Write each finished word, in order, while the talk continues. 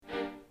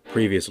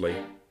Previously,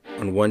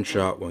 on One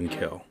Shot, One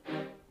Kill.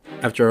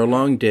 After a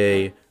long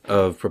day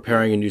of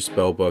preparing a new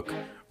spellbook,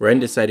 Ren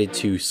decided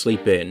to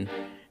sleep in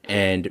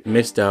and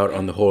missed out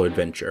on the whole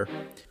adventure.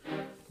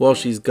 While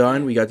she's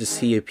gone, we got to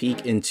see a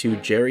peek into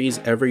Jerry's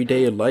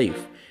everyday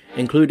life,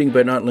 including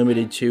but not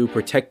limited to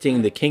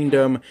protecting the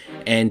kingdom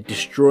and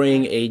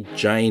destroying a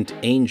giant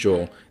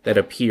angel that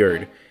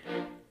appeared.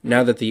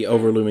 Now that the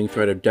overlooming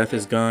threat of death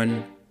is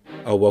gone,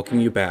 I'll welcome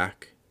you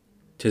back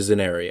to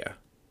Zenaria.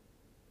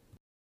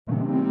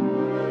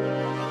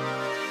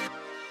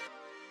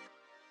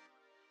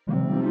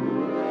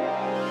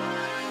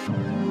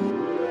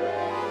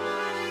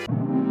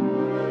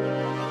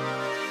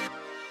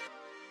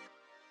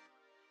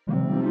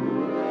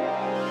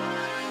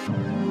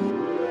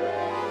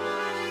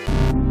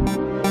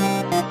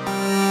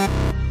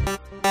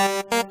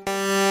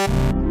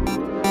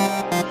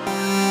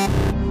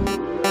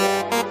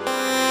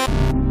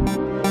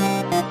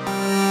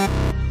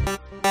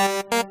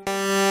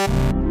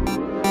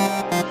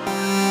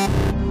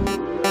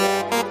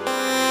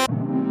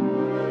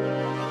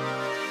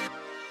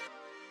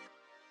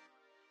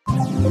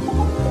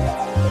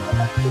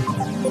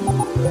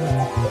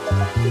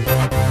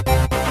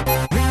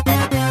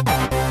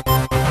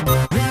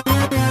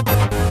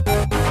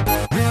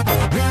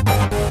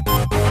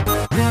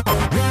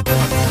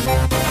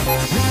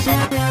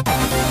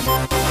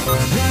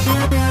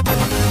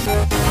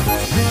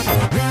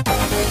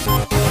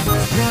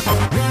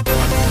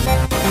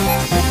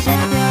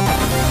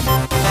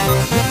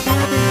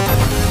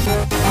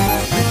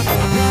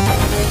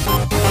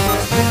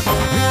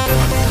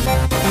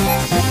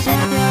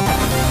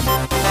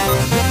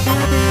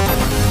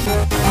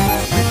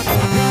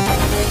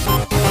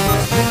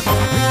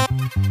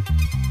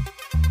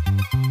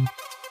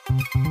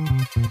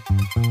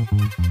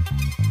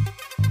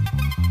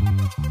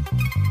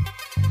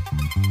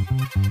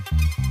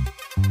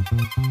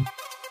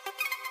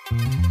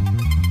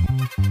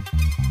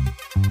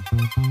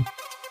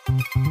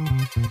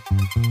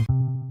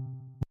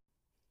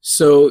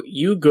 So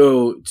you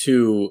go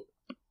to,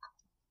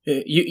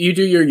 you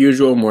do your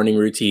usual morning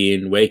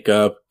routine, wake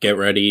up, get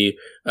ready,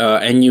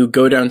 and you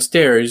go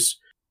downstairs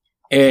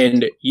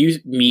and you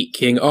meet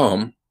King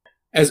Alm.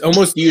 As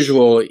almost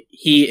usual,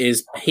 he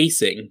is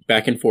pacing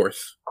back and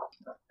forth.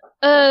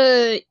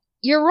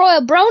 Your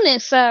Royal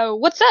Bronus,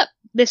 what's up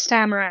this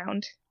time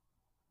around?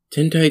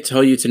 Didn't I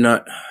tell you to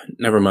not?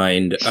 Never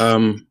mind.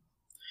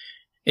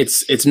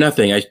 It's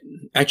nothing. I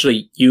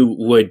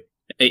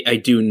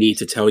do need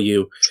to tell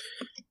you.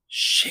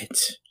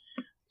 Shit.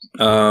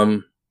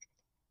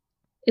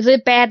 Is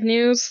it bad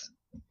news?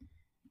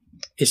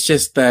 It's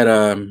just that,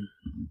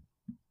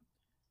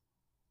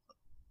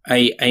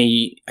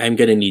 I'm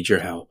gonna need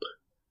your help.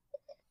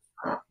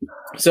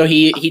 So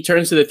he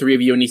turns to the three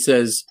of you and he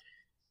says,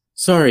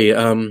 sorry,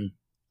 I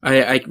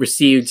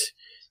received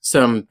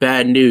some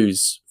bad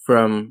news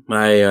from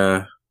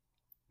my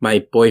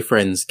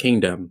boyfriend's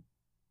kingdom.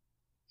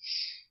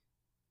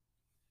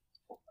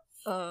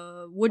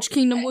 Which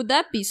kingdom would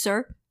that be,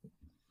 sir?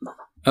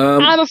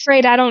 I'm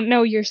afraid I don't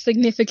know your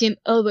significant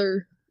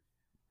other.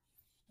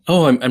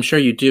 Oh, I'm sure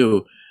you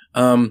do.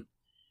 Have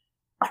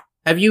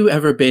you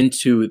ever been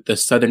to the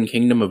southern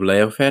kingdom of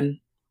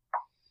Leofen?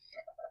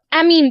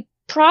 I mean,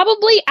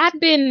 probably. I've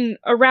been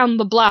around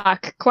the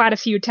block quite a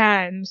few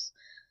times.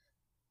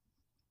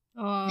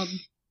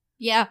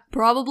 Yeah,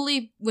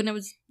 probably when I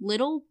was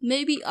little,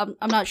 maybe? I'm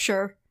not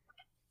sure.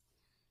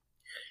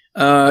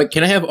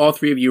 Can I have all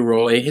three of you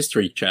roll a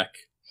history check?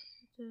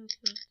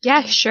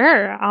 Yeah,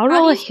 sure. I'll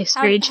roll a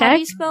history check. How do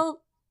you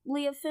spell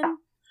Leofen?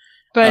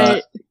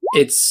 But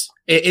it's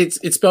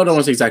spelled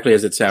almost exactly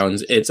as it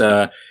sounds. It's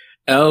Leofen.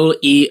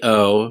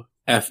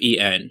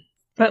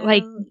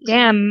 But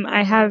damn,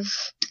 I have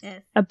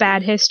a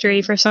bad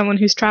history for someone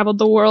who's traveled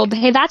the world.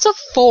 Hey, that's a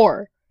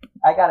 4.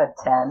 I got a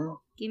 10.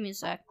 Give me a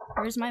sec.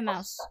 Where's my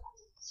mouse?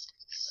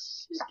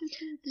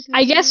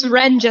 I guess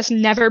Ren just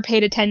never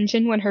paid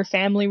attention when her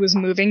family was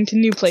moving to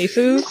new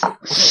places.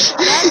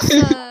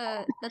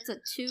 That's a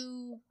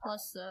 2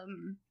 plus,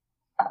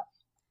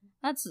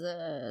 that's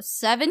a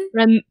 7.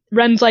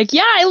 Ren's like,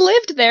 yeah, I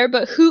lived there,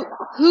 but who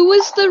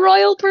was the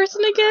royal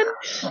person again?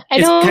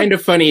 It's kind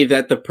of funny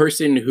that the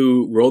person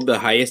who rolled the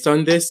highest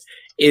on this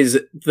is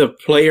the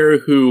player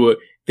who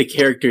the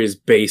character is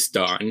based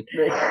on.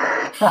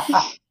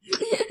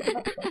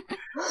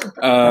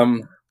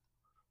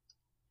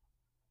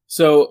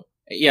 So,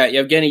 yeah,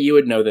 Yevgeny, you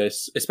would know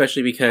this,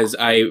 especially because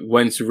I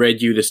once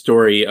read you the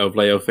story of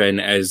Leofen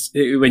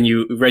when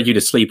you read you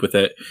to sleep with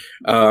it.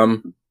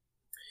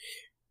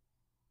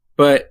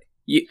 But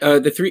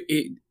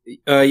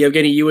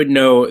Yevgeny, you would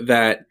know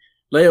that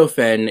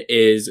Leofen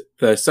is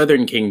the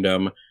southern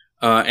kingdom,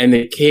 and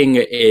the king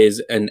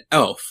is an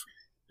elf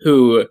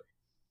who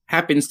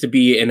happens to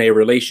be in a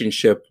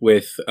relationship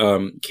with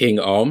King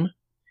Alm,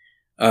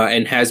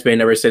 and has been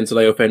ever since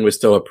Leofen was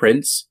still a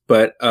prince.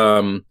 But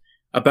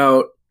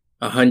about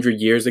 100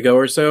 years ago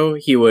or so,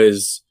 he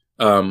was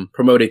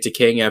promoted to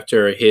king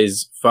after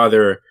his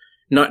father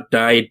not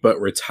died but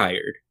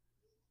retired.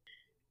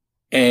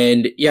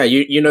 And yeah,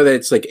 you know that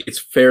it's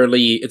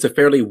a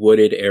fairly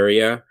wooded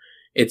area.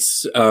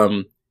 It's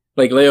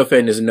like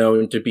Leofen is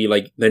known to be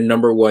like the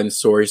number one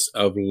source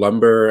of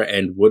lumber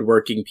and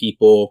woodworking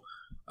people.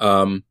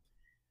 And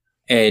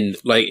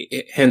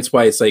like hence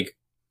why it's like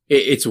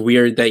it's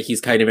weird that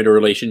he's kind of in a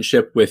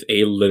relationship with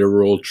a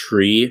literal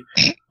tree,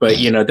 but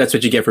you know that's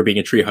what you get for being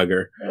a tree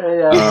hugger.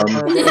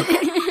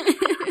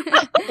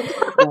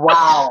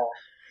 Wow.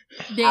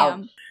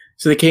 Damn.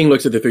 So the king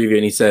looks at the three of you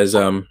and he says,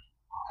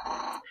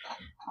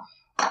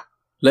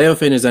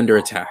 Leofen is under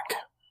attack.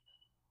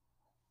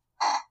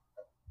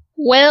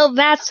 Well,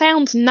 that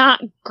sounds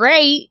not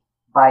great.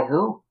 By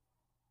who?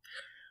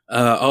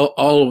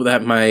 All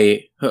that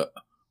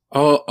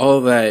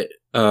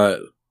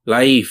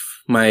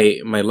Laif, my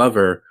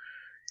lover,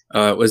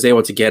 was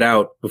able to get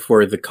out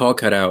before the call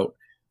cut out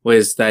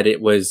was that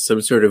it was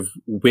some sort of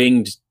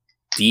winged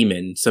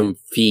demon, some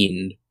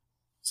fiend,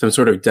 some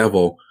sort of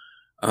devil.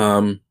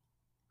 I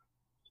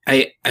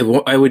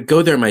would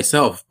go there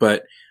myself,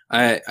 but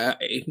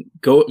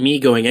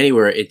going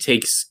anywhere, it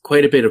takes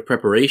quite a bit of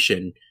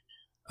preparation.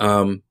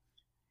 I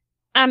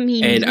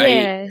mean, and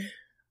yeah.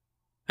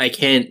 I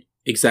can't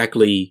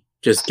exactly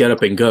just get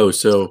up and go,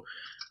 so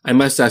I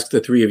must ask the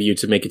three of you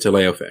to make it to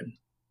Leofen.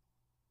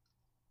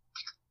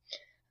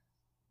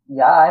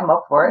 Yeah, I'm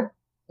up for it.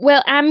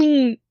 Well, I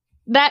mean,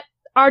 that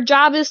our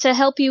job is to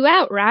help you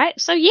out, right?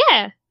 So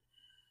yeah.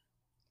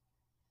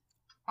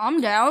 I'm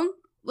down.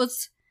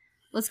 Let's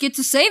get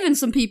to saving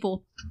some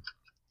people.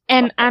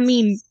 And I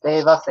mean,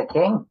 Save us the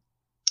king.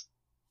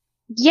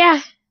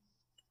 yeah.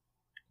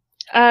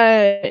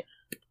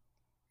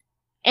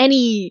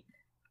 Any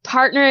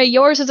partner of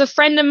yours is a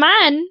friend of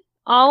mine,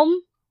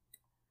 Alm.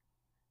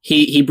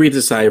 He breathes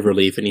a sigh of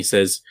relief and he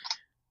says,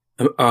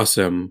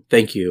 "Awesome,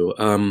 thank you.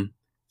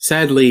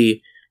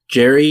 Sadly,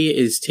 Jerry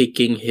is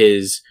taking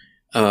his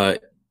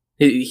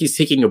he's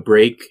taking a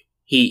break.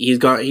 He's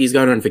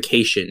gone on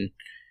vacation,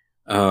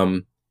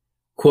 quote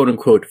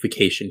unquote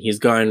vacation. He's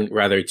gone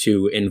rather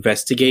to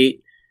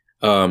investigate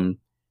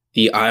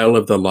the Isle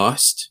of the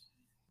Lost.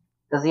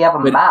 Does he have a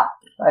map?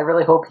 I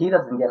really hope he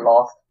doesn't get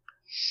lost.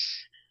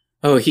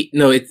 Oh,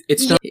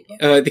 it's not.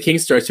 The king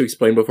starts to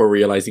explain before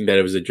realizing that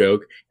it was a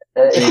joke.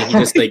 And he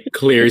just like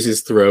clears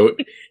his throat,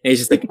 and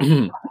he's just like,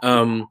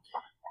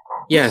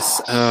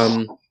 yes,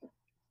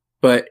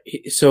 but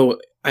so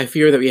I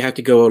fear that we have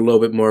to go a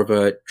little bit more of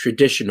a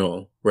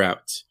traditional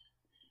route.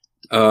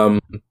 Oh,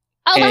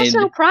 that's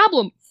no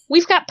problem.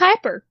 We've got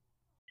Piper.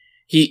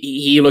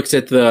 He looks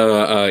at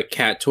the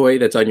cat toy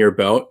that's on your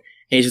belt,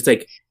 and he's just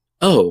like,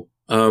 oh,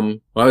 well,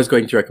 I was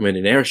going to recommend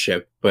an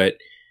airship, but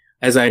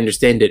as I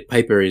understand it,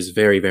 Piper is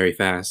very, very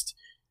fast.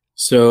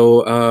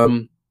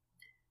 So,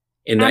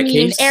 in that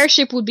case, an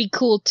airship would be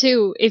cool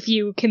too if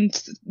you can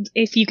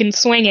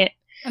swing it.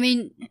 I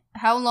mean,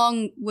 how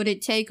long would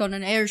it take on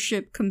an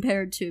airship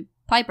compared to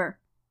Piper?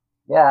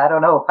 Yeah, I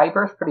don't know.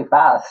 Piper's pretty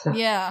fast.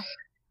 Yeah.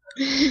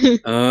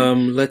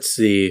 Let's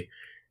see.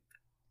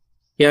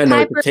 Yeah,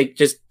 no, Piper.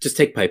 just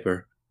take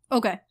Piper.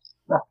 Okay.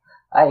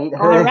 I hate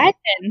her. All right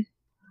then.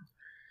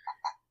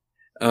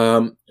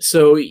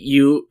 So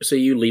you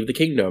leave the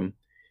kingdom.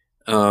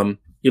 You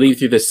leave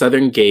through the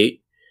southern gate,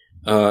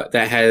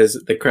 that has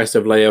the crest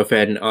of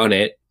Leofen on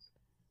it.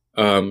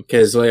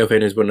 Cause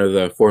Leofen is one of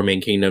the four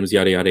main kingdoms,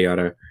 yada, yada,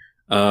 yada.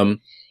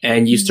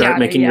 And you start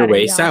making your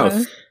way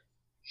south.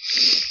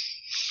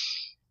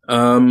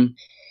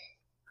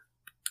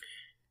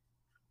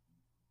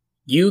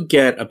 You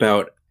get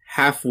about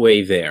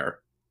halfway there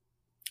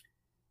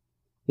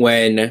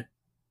when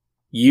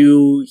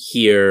you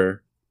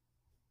hear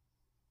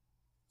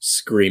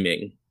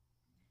screaming.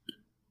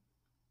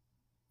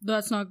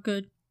 That's not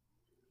good.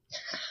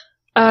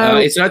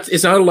 It's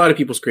not a lot of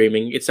people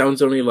screaming. It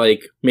sounds only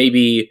like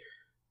maybe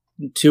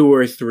two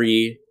or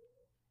three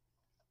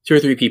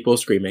people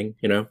screaming,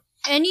 you know?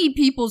 Any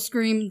people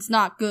scream is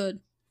not good.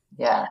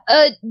 Yeah.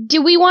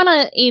 Do we want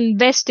to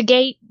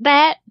investigate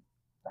that?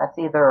 That's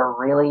either a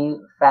really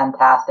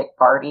fantastic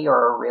party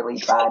or a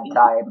really bad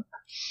time.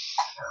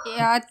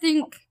 Yeah, I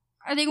think.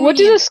 What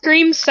do the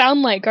screams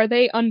sound like? Are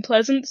they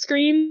unpleasant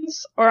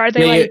screams, or are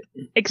they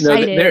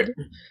excited?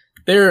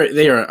 No,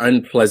 they are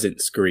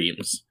unpleasant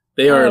screams.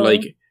 They are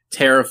like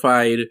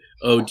terrified,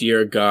 oh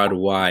dear God,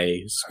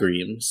 why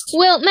screams.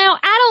 Well, now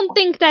I don't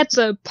think that's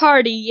a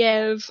party,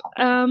 Yev.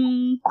 I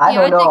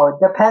don't know. It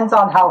depends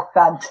on how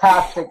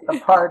fantastic the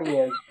party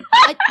is.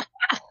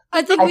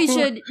 I think we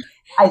should.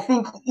 I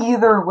think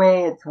either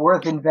way, it's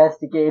worth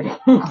investigating.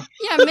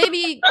 Yeah,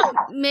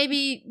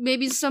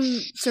 maybe some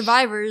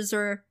survivors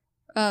or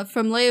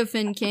from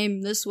Leofen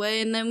came this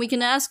way, and then we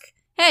can ask,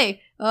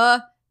 hey,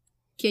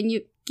 can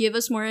you give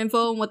us more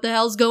info on what the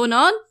hell's going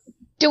on?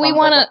 Do we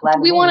want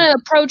to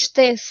approach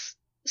this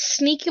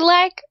sneaky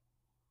like?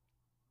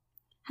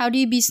 How do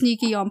you be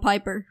sneaky on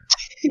Piper?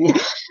 Yeah.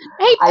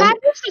 Hey,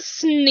 Piper's a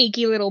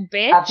sneaky little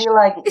bitch. I feel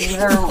like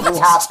either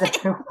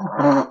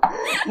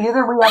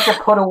we have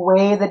to put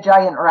away the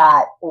giant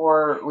rat,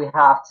 or we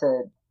have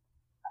to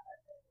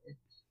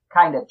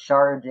kind of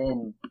charge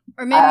in.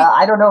 Or maybe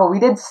I don't know. We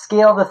did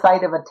scale the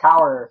side of a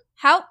tower.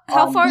 how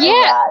on far? the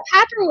Yeah. rat.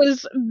 Pepper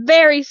was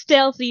very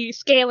stealthy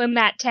scaling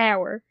that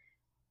tower.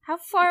 How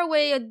far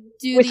away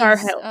do With our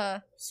these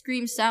help.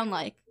 screams sound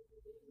like?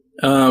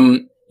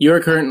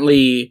 You're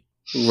currently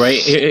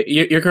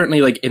you're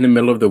currently like in the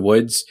middle of the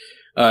woods,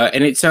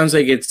 and it sounds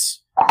like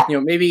it's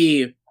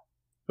maybe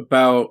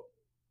about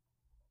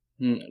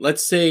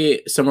let's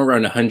say somewhere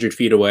around 100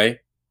 feet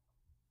away.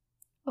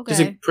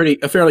 Okay.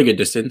 It's a fairly good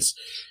distance.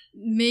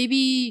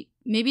 Maybe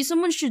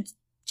someone should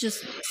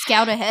just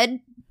scout ahead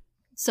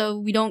so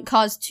we don't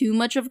cause too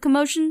much of a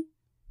commotion.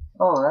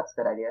 Oh, that's a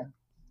good idea.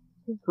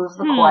 Who's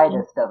the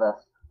quietest of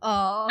us?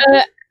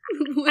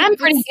 I'm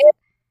pretty good.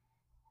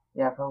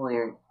 Yeah, probably.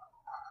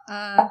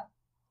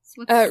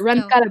 What's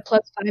Ren's stealth? got a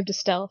 +5 to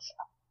stealth.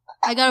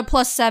 I got a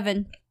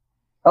 +7.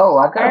 Oh,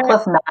 I've got a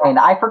 +9.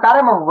 I forgot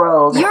I'm a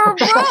rogue. You're a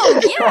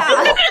rogue,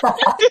 yeah.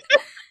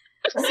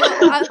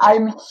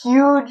 I'm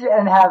huge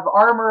and have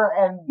armor,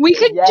 and We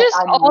could yet just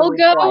I'm all really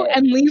go quiet.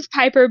 and leave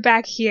Piper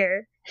back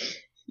here.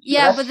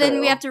 Yeah, That's but then we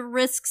true. have to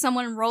risk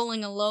someone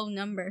rolling a low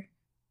number.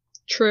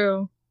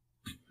 True.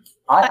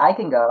 I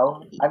can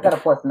go. I've got a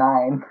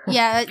 +9.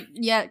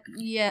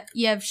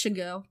 Yeah, should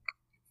go.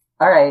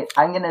 All right,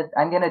 I'm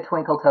gonna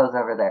twinkle toes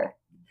over there.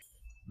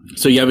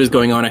 So Yev is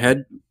going on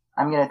ahead.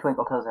 I'm gonna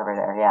twinkle toes over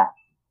there. Yeah.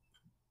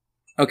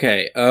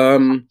 Okay.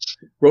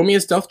 Roll me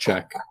a stealth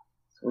check.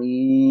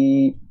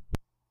 Sweet.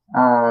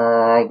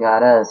 I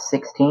got a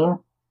 16.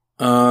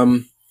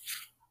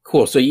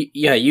 Cool. So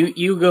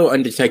you go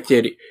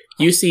undetected.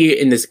 You see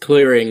in this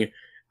clearing,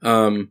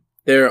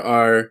 there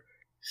are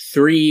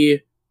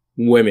 3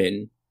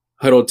 women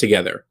huddled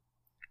together.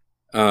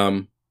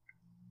 And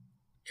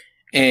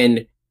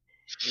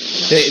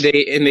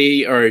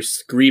they are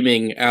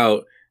screaming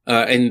out,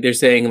 and they're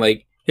saying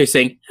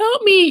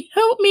help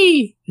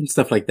me, and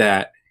stuff like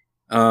that.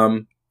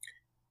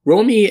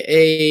 Roll me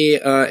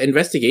a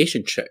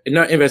investigation check.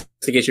 Not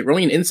investigation. Roll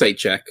me an insight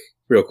check,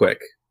 real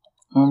quick.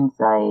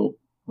 Insight.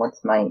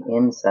 What's my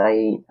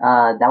insight?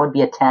 That would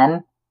be a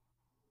 10.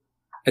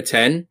 A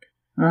 10.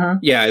 Mm-hmm.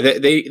 Yeah,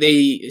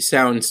 they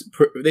sound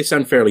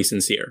fairly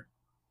sincere.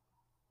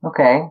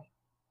 Okay.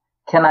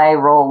 Can I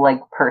roll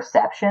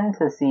perception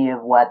to see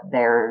what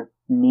they're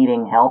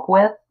needing help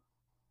with?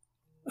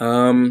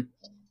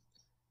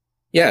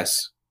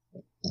 Yes.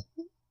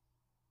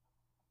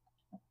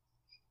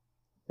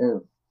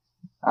 Ooh.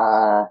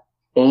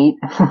 8.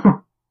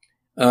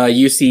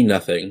 You see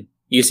nothing.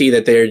 You see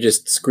that they're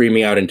just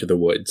screaming out into the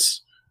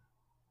woods.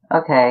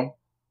 Okay.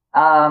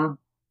 I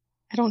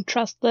don't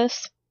trust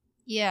this.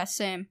 Yeah,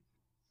 same.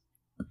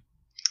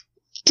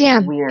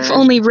 Damn. Weird. If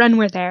only Ren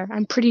were there.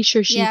 I'm pretty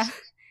sure she's Yeah.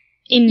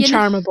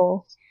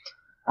 incharmable.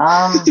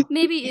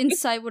 Maybe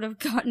insight would have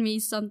gotten me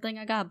something.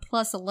 I got a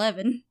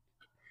 +11.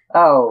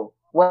 Oh,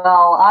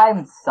 well,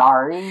 I'm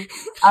sorry.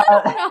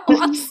 No,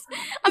 I'm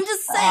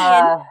just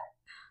saying.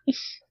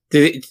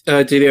 Do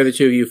the other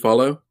 2 of you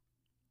follow?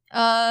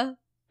 Are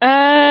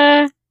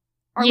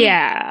we-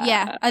 yeah.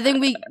 Yeah, I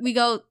think we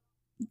go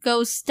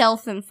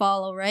stealth and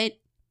follow, right?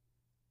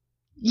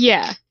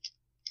 Yeah.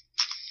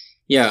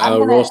 Yeah, I'm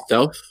gonna- roll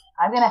stealth.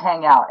 I'm gonna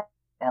hang out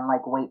and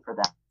wait for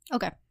them.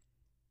 Okay.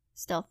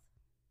 Stealth.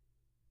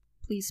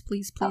 Please.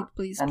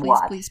 And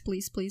watch. Please.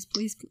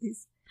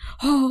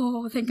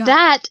 Oh, thank God.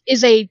 That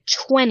is a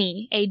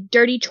 20. A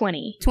dirty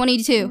 20.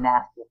 22.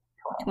 Nasty.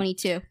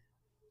 22.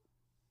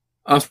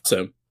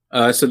 Awesome.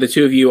 So the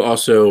 2 of you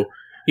also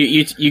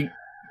the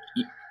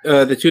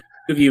 2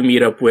 of you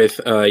meet up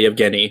with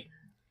Yevgeny.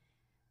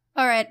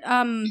 All right.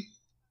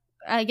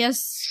 I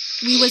guess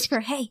we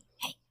whisper, "Hey,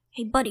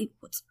 buddy,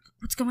 what's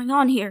going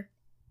on here?"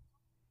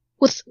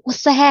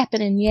 What's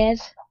happening, Yev?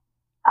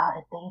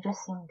 They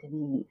just seem to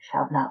be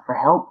shouting out for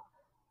help,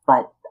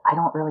 but I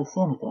don't really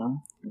see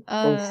anything.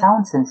 They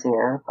sound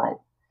sincere, but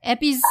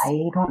Epi's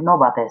I don't know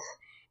about this.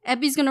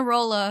 Epi's gonna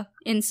roll a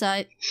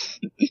insight.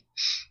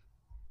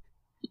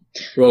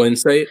 Roll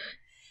insight.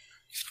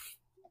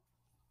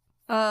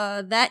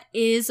 That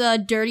is a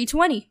dirty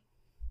 20.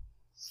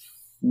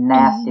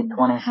 Nasty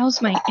 20.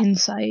 How's my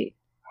insight?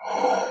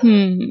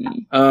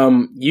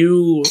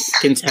 You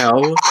can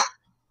tell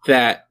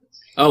that.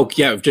 Oh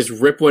yeah, just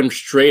rip one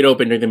straight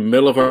open in the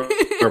middle of our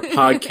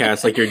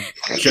podcast, like you're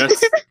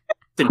just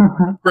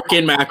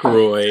frickin'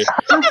 McElroy.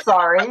 I'm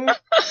sorry.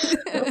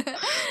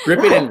 Rip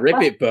it and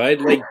rip it, bud.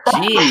 Like,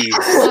 jeez.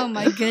 Oh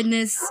my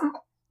goodness.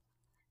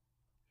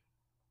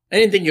 I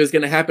didn't think it was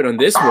gonna happen on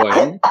this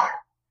one.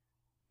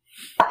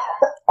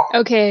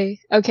 Okay.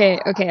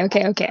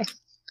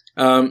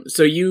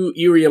 So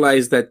you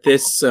realize that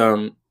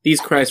these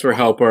cries for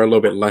help are a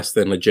little bit less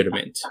than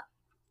legitimate.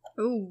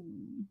 Ooh.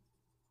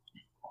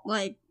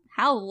 Like,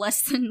 how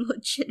less than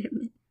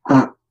legitimate?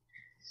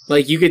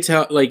 Like, you could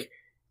tell, like,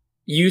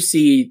 you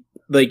see,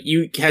 like,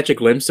 you catch a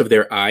glimpse of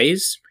their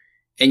eyes,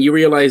 and you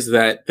realize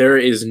that there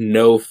is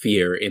no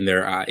fear in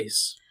their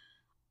eyes.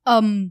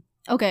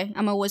 Okay,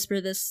 I'm gonna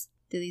whisper this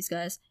to these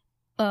guys.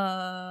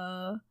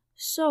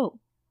 So,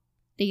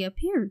 they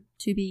appear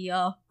to be,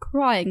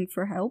 crying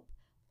for help,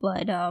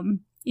 but,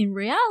 in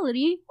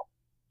reality,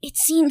 it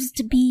seems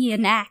to be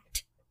an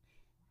act.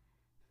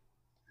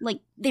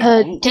 Like,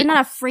 they're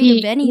not afraid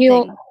of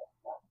anything.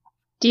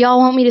 Do y'all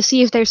want me to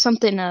see if there's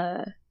something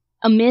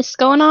amiss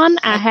going on?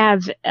 I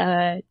have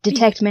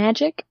detect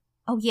magic.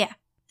 Oh yeah,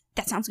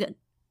 that sounds good.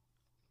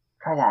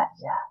 Try that,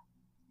 yeah.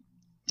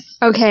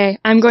 Okay,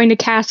 I'm going to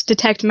cast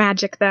detect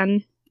magic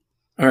then.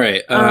 All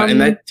right,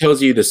 and that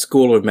tells you the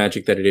school of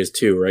magic that it is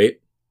too, right?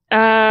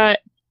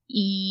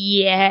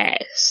 Yes.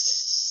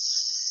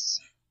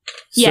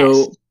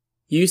 So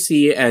you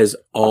see as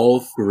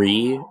all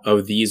three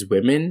of these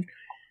women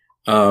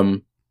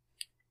are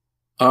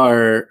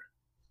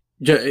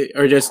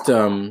just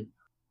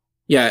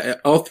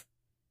all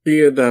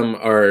three of them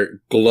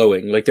are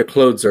glowing, like their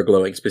clothes are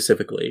glowing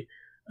specifically,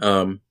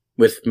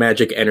 with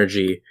magic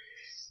energy,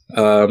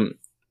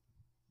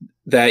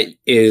 that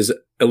is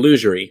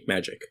illusory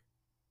magic.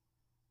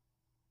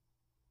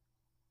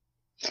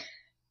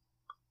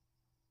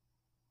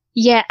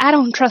 Yeah, I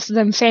don't trust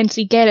them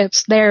fancy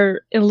get-ups.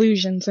 They're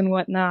illusions and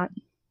whatnot.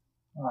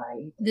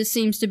 Right. This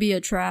seems to be a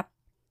trap.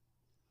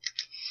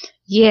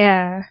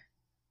 Yeah.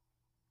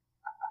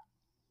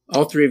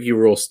 All three of you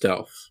roll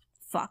stealth.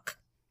 Fuck.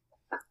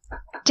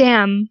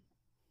 Damn.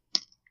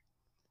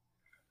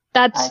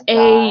 That's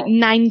a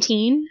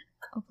 19.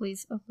 Oh,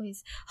 please. Oh,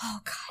 please.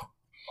 Oh, God.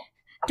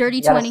 Dirty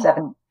 20.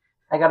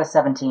 I got a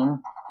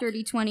 17.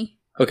 Dirty 20.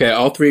 Okay,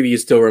 all three of you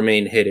still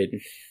remain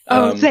hidden.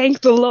 Oh, thank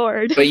the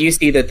Lord. But you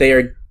see that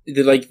they're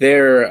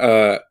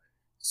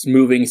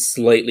moving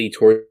slightly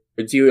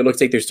towards you. It looks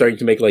like they're starting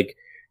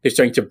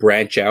to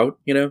branch out,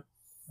 you know?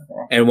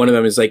 Okay. And one of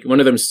them is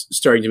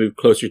starting to move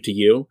closer to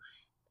you.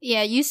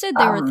 Yeah, you said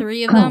there were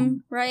three of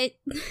them, right?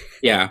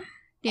 Yeah.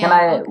 Can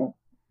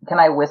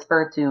I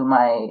whisper to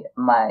my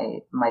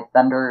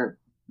thunder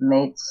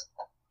mates?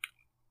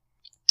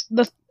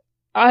 The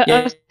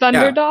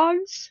thunder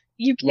dogs?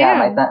 You can.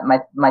 Yeah,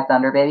 my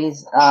thunder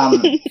babies.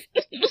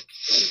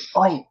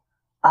 Oi,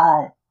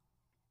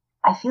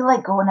 I feel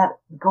like going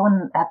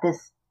at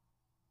this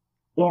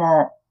in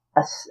a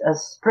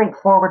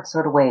straightforward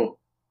sort of way.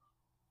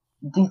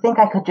 Do you think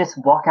I could just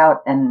walk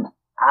out and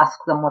ask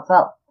them what's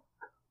up?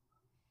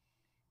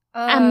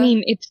 I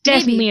mean, it's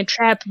definitely a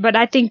trap, but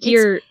I think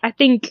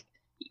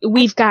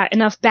we've got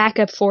enough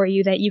backup for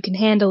you that you can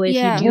handle if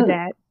you do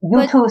that.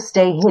 You two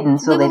stay hidden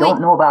so they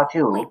don't know about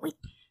you. Wait.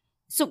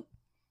 So,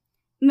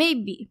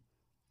 maybe.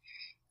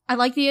 I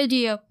like the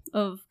idea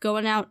of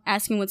going out,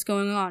 asking what's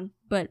going on,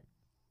 but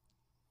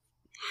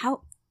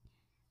how?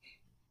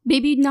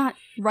 Maybe not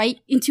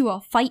right into a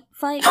fight?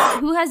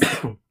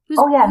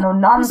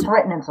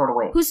 Non-threatening sort of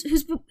way.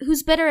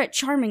 Who's better at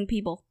charming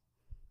people?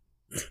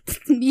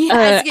 What's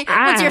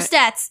your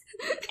stats?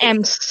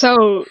 I'm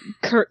so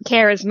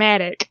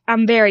charismatic.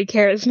 I'm very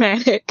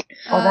charismatic.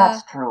 Oh,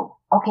 that's true.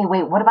 Okay,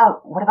 wait. What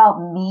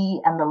about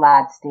me and the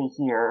lad stay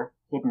here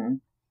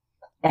hidden,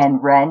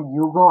 and Ren,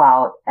 you go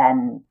out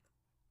and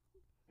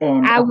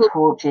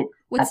approach it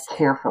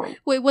carefully.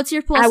 Wait, what's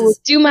your pluses? I will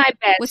do my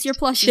best. What's your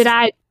pluses? Should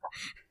I?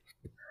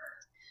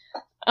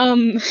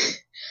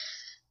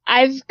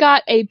 I've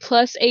got a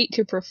 +8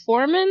 to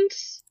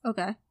performance.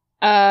 Okay.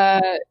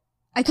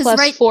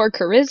 +4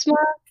 charisma.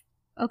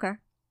 Okay.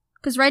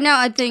 Because right now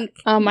I think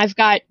I've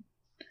got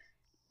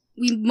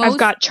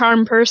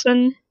charm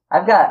person.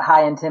 I've got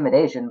high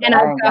intimidation, but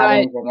I ain't got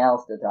anything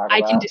else to talk about.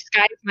 I can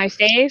disguise my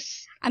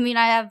face. I mean,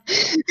 I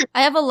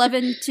have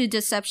 11 to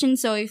deception,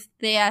 so if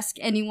they ask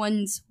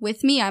anyone's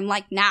with me, I'm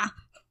like, nah.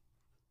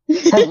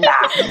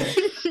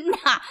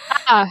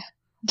 Nah.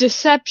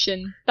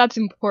 Deception. That's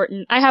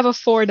important. I have a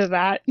 4 to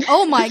that.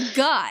 Oh my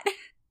god.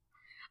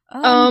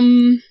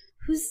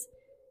 Who's...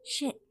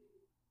 Shit.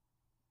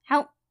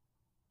 How...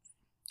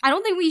 I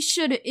don't think we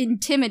should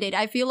intimidate.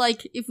 I feel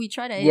like if we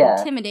try to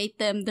intimidate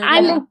them, they're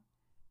gonna...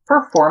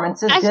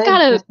 Performance is good.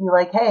 Just be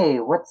like, hey,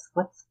 what's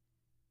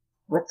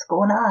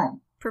going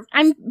on?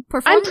 I'm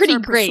pretty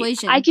great.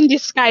 Persuasion? I can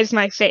disguise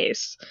my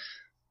face.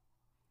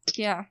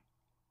 Yeah.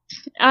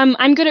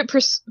 I'm good at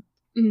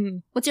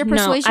What's your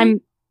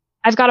persuasion?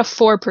 I've got a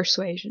 4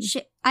 persuasion.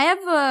 Shit. I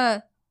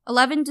have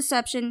 11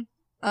 deception,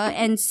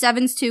 and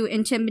 7s to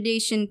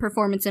intimidation,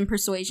 performance, and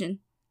persuasion.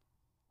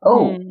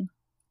 Oh.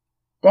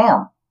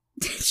 Damn.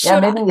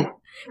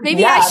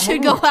 Maybe I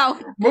should go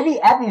out. Maybe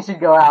Effie should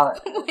go out.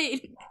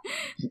 Wait.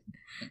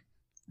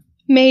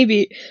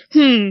 Maybe.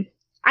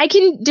 I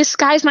can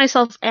disguise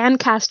myself and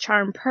cast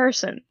charm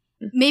person.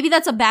 Maybe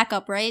that's a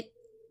backup, right?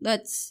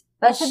 That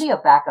should be a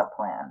backup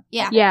plan.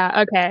 Yeah.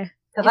 Yeah, okay.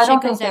 Because I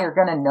don't think they're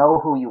gonna know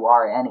who you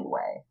are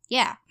anyway.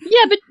 Yeah.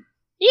 Yeah, but,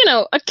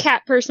 a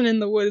cat person in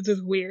the woods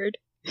is weird.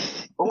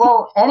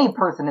 Well, any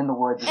person in the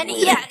woods.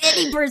 Any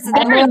person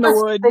in the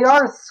woods. They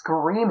are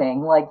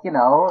screaming,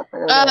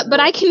 but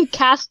I can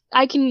cast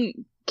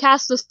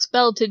the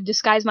spell to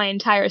disguise my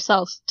entire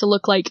self to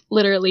look like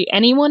literally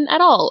anyone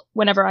at all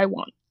whenever I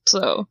want.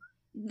 So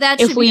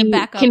that should be a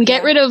backup.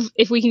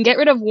 If we can get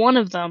rid of one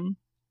of them,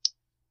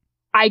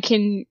 I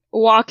can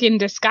walk in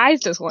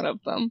disguised as one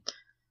of them.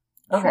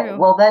 Okay,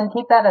 well then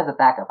keep that as a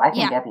backup. I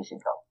think Effie should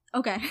go.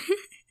 Okay.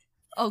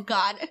 Oh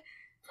god.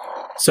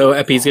 So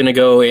Epi's gonna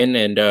go in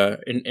and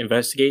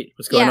investigate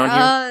what's going on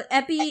here.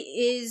 Epi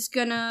is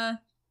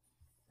gonna,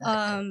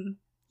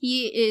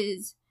 he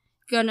is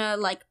gonna,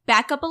 like,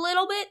 back up a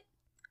little bit,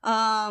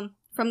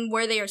 from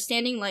where they are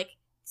standing, like,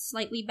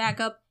 slightly back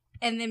up,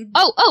 and then...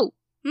 Oh!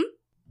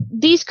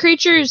 These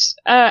creatures,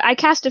 I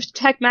cast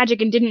detect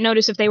magic and didn't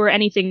notice if they were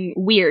anything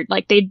weird.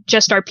 Like, they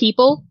just are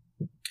people?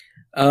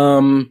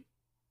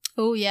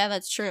 Oh, yeah,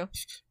 that's true.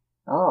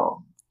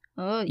 Oh.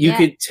 Oh, You yeah.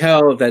 could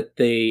tell that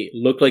they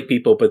look like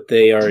people, but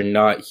they are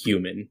not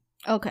human.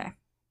 Okay.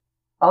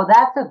 Oh,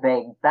 that's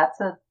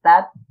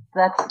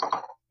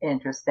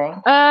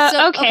interesting.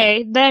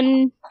 Okay,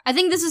 then... I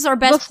think this is our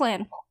best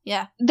plan.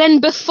 Yeah. Then I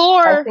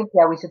before think,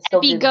 yeah, we should still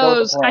Epi go with the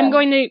goes,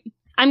 plan.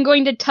 I'm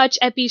going to touch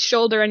Epi's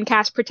shoulder and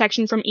cast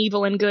protection from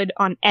evil and good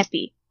on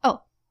Epi.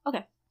 Oh,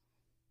 okay.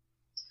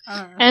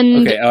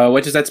 And Okay,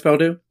 what does that spell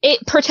do?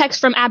 it protects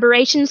from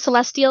aberrations,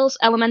 celestials,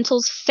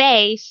 elementals,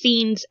 fae,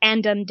 fiends,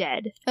 and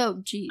undead. Oh,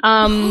 gee.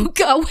 Um, Oh,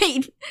 God,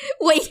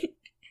 wait.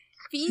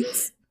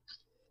 Fiends?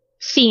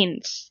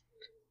 Fiends.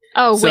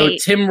 Oh, So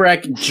wait.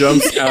 Timrek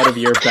jumps out of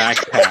your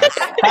backpack,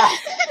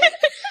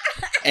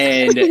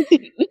 and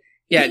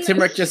yeah,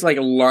 Timrek just like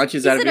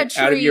launches He's in a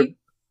tree.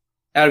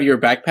 out of your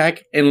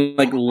backpack and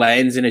like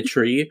lands in a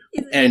tree.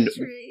 He's in And a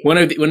tree. one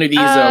of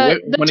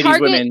these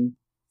women.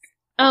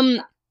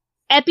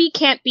 Epi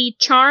can't be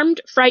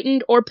charmed,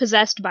 frightened, or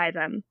possessed by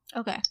them.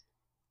 Okay.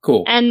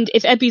 Cool. And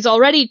if Epi's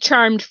already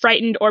charmed,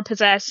 frightened, or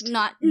possessed,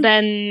 Not...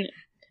 then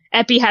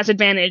Epi has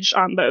advantage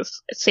on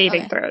those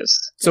saving Okay.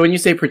 throws. So when you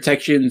say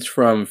protections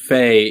from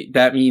Fae,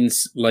 that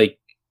means like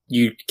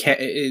you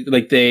can't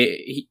like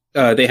they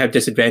have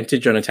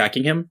disadvantage on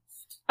attacking him.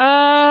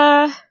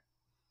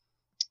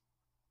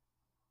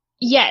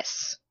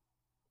 Yes.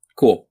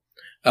 Cool.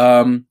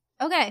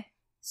 Okay.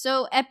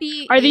 So,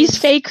 Epi Are these is...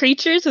 Fae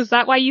creatures? Is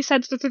that why you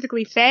said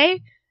specifically Fae?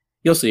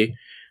 You'll see.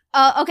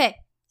 Okay.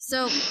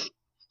 So...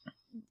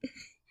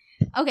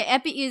 Okay,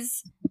 Epi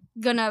is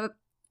gonna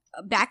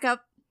back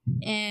up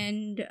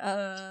and,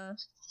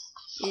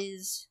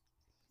 is...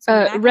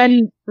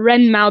 Ren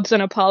mouths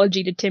an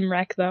apology to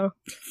Timrek, though.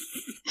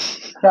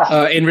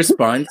 In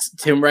response,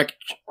 Timrek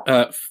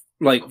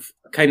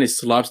kind of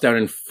slops down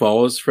and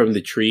falls from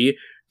the tree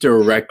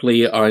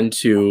directly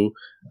onto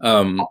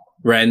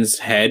Ren's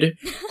head.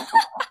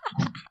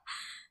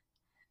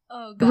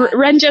 Oh, God.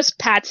 Ren just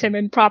pats him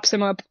and props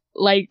him up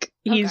like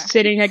he's Okay.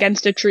 sitting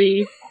against a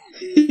tree.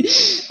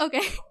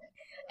 Okay.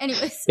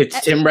 Anyways. If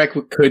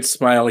Timrek could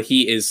smile,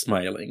 he is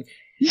smiling.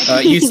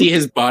 You see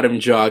his bottom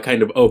jaw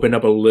kind of open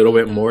up a little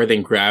bit more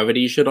than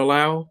gravity should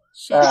allow.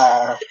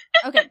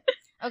 Okay.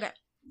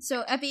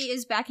 So Epi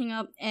is backing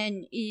up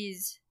and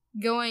is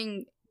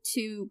going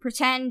to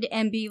pretend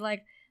and be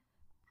like,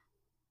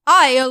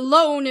 I, a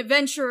lone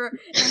adventurer,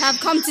 have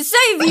come to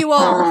save you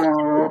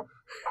all!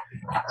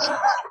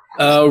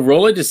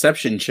 Roll a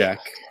deception check.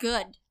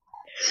 Good.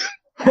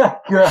 Good.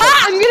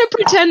 I'm gonna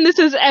pretend this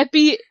is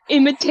Epi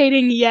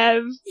imitating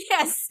Yev.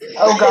 Yes!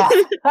 Oh god.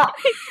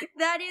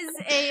 That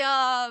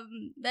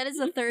is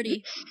a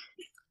 30.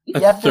 A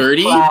Yep,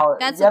 30?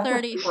 That's a Yep,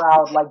 30.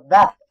 Proud like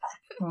that,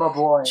 my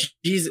boy.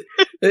 Jeez.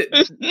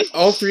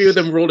 All three of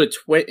them rolled a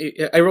 20.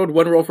 I rolled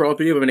one roll for all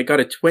three of them and it got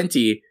a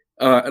 20.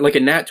 Like a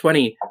nat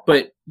 20,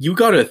 but you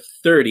got a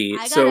 30. I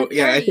got so a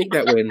yeah, I 30. think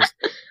that wins.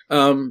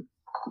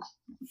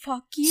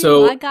 Fuck you,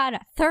 So- I got a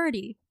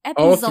 30. Epi's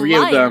all a three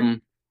liar. of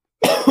them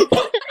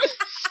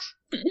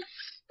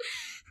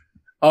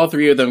all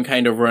three of them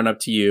kind of run up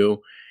to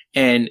you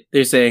and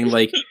they're saying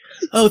like,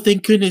 oh,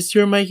 thank goodness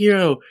you're my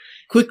hero.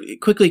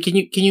 Quickly, can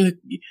you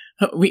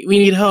we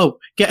need help.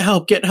 Get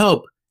help.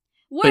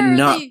 Where But are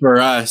not they? for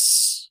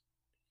us.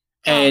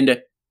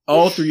 And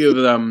all three of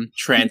them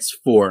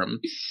transform.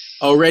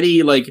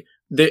 Already, like,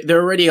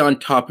 they're already on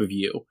top of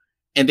you.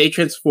 And they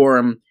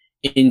transform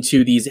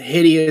into these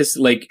hideous,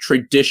 like,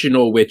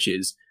 traditional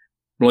witches.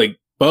 Like,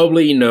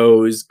 bubbly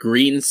nose,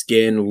 green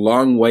skin,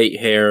 long white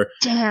hair,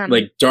 Damn.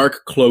 like,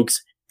 dark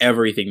cloaks,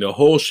 everything. The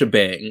whole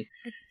shebang.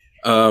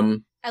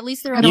 At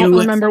least they're I don't You-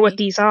 remember what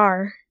these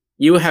are.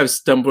 You have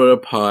stumbled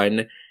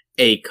upon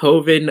a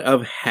coven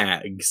of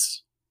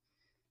hags.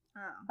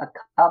 Oh. A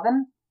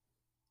coven?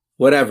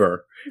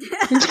 Whatever.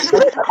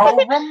 A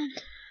coven?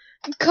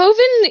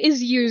 Coven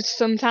is used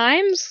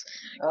sometimes.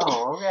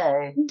 Oh,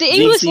 okay. The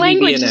English GCBB&M.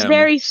 language is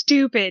very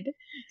stupid.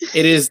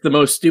 It is the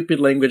most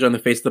stupid language on the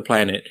face of the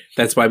planet.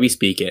 That's why we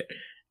speak it.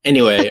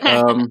 Anyway,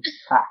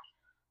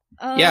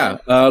 yeah,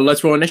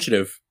 let's roll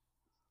initiative.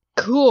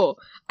 Cool.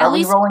 At Are we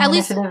least- rolling at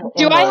least- initiative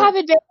Do in I the- have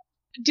advantage?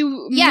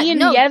 Do Yeah, me and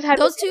no, Yev have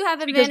those two have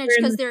because advantage we're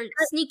in- because they're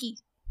sneaky.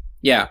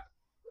 Yeah.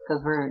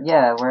 Because we're in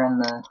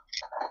the...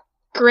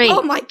 Great.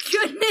 Oh my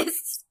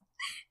goodness!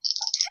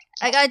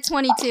 I got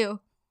 22.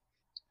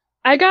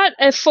 I got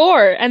a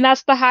 4, and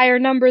that's the higher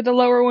number. The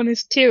lower one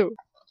is 2.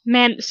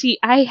 Man, see,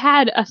 I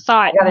had a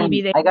thought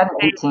maybe they. I got an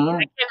I 18.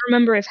 can't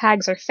remember if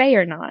hags are fae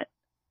or not.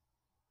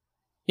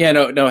 Yeah,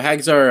 no,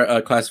 hags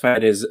are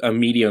classified as a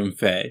medium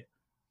fae.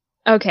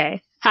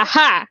 Okay.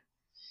 Haha!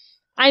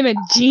 I'm a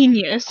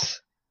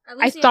genius.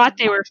 I thought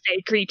they were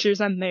fake creatures,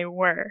 and they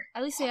were.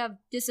 At least they have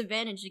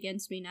disadvantage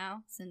against me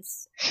now,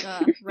 since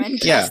Ren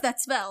cast Yeah. that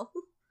spell.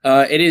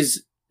 It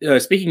is,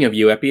 speaking of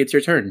you, Epi, it's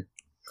your turn.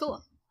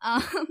 Cool.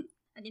 I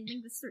didn't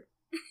think this through.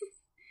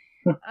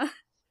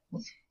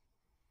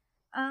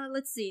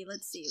 Let's see.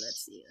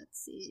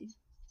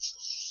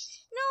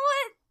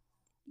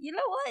 You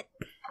know what?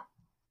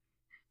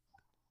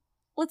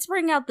 Let's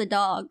bring out the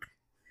dog.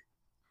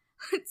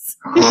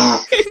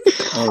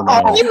 Oh,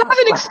 no. You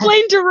haven't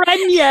explained to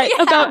Ren yet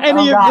about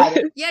any of God.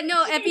 this. Yeah,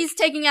 no, Epi's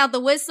taking out the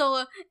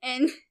whistle,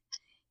 and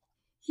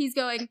he's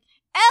going,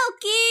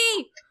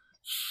 Elkie!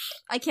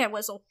 I can't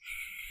whistle.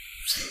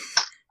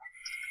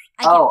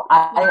 Could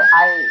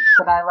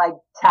I like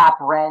tap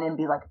Ren and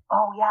be like,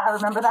 oh yeah, I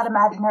remember that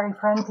imaginary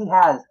friend he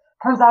has.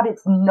 Turns out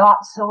it's not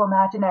so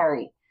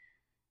imaginary.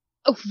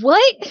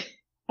 What?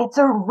 It's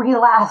a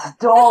real ass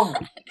dog.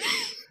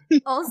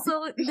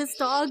 Also, this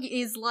dog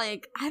is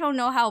like, I don't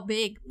know how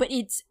big, but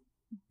it's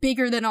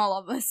bigger than all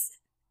of us.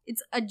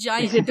 It's a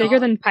giant Is it bigger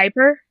dog. than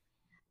Piper?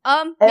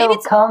 Maybe El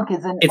it's Kunk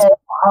is an It's- El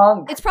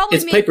Kunk. it's probably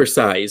It's Piper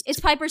sized. It's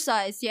Piper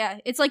sized, yeah.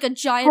 It's like a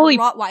giant Holy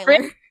Rottweiler.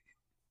 frick.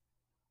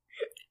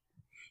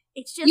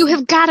 It's just You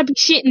have got to be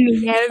shitting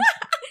me, Ev.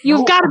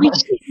 You've got to be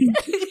shitting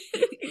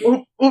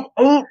me. It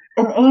ate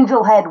an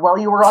angel head while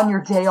you were on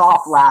your day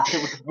off last.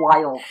 It was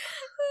wild.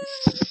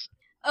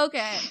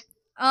 Okay.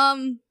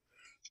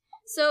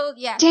 So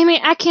yeah. Damn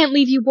it, I can't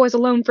leave you boys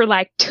alone for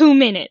like 2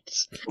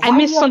 minutes. I Why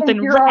missed do you something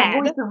think you're our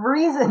rad. voice of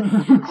reason?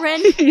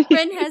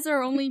 Ren has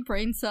her only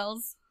brain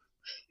cells.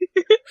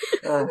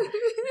 Uh,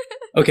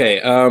 Okay,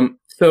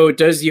 so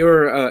does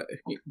your,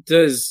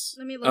 does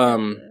Let me look at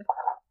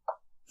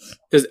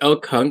the...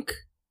 Elk Hunk,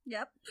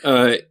 Yep.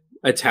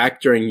 attack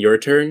during your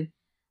turn?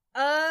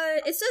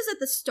 It says at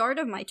the start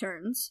of my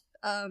turns.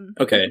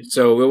 Okay,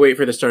 so we'll wait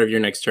for the start of your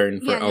next turn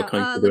for Yeah, Elk no,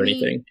 Hunk to do let me-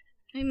 anything.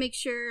 Let me make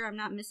sure I'm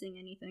not missing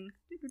anything.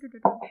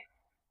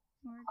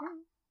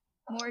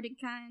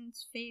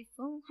 Mordecai's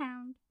faithful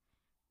hound.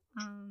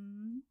 The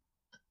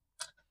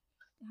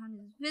hound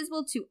is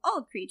visible to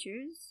all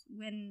creatures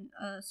when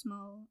a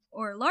small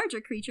or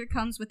larger creature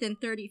comes within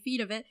 30 feet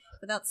of it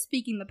without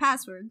speaking the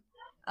password,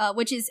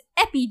 which is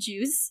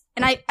Epijuice.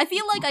 And I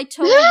feel like I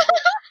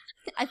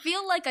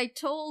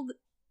told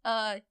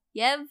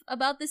Yev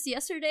about this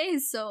yesterday,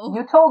 so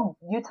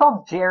you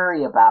told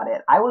Jerry about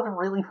it. I was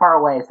really far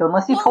away, so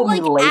unless you told me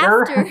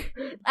later.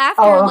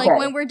 After Oh, like okay.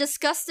 when we're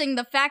discussing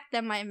the fact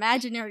that my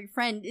imaginary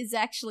friend is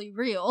actually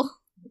real.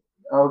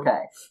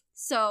 Okay.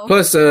 So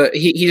Plus,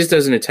 he just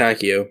doesn't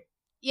attack you.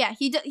 yeah,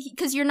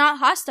 because you're not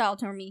hostile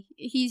to me.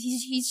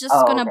 He's just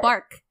Oh, gonna okay.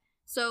 bark.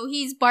 So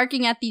he's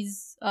barking at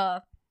these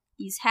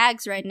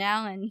hags right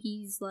now, and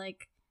he's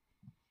like,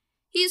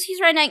 he's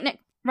right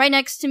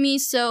next to me.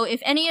 So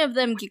if any of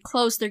them get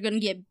close, they're gonna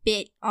get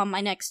bit on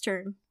my next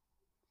turn.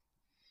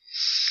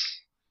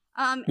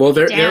 Well,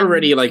 they're Damn.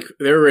 already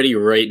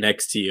right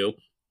next to you.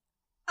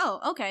 Oh,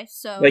 okay.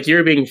 So Like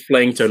you're being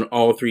flanked on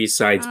all three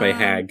sides by Um,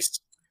 hags.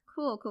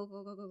 Cool. And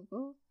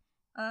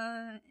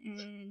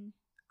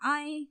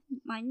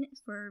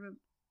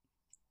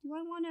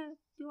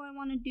do I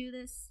wanna do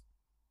this?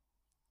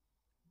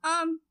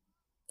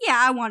 Yeah,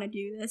 I wanna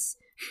do this.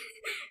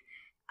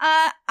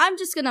 I'm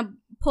just gonna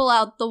pull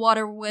out the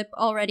water whip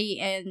already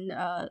and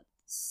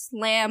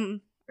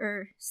slam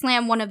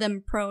one of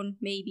them prone,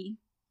 maybe.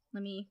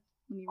 Let me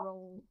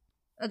roll.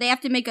 They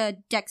have to make a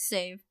dex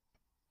save.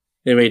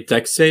 They made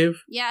dex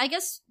save. Yeah, I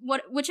guess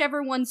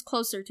whichever one's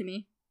closer to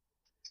me.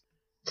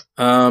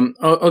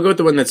 I'll go with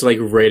the one that's like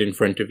right in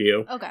front of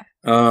you. Okay.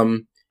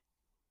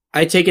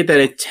 I take it that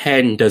a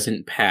 10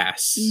 doesn't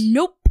pass.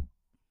 Nope.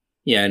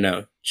 Yeah,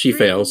 no, she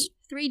fails.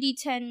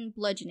 3d10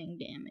 bludgeoning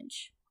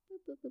damage.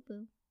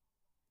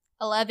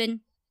 11,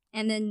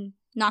 and then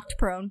knocked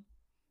prone.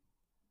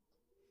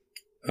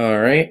 All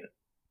right,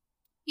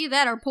 Either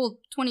that or pulled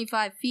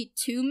 25 feet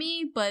to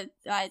me, but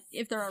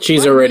if they're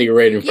she's running- already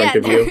right in front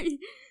of you.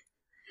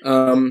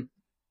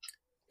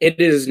 It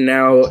is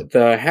now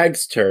the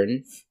hag's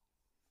turn.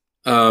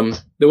 The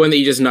one that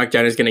you just knocked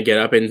down is going to get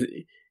up and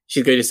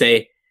she's going to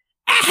say,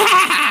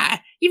 "Ah,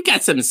 you've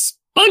got some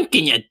spunk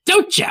in you,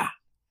 don't ya?"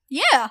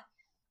 Yeah.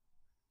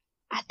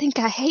 I think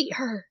I hate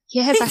her.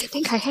 Yes, I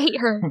think I hate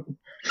her.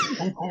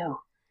 Me too.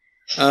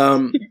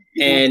 And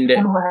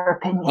Similar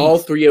opinions. all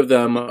three of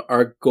them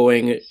are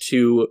going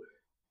to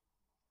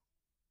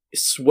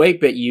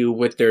swipe at you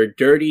with their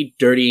dirty,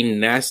 dirty,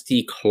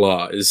 nasty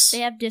claws. They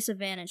have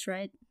disadvantage,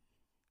 right?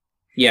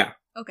 Yeah.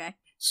 Okay.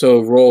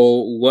 So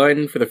roll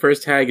 1 for the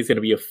first tag is going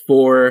to be a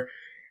 4,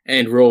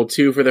 and roll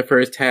 2 for the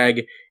first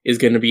tag is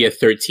going to be a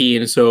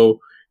 13. So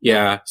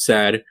yeah,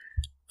 sad.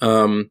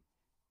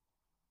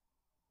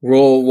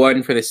 Roll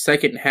 1 for the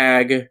second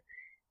hag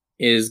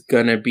is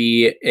going to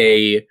be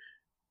a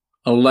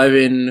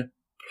 11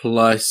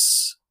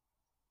 plus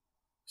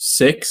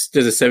 6.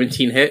 Does a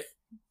 17 hit?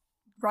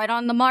 Right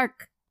on the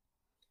mark.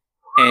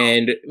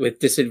 And with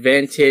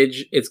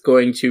disadvantage, it's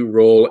going to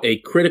roll a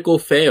critical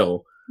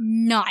fail.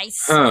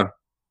 Nice. Huh.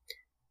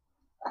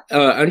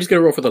 I'm just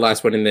gonna roll for the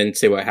last one and then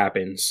say what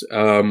happens. Wait,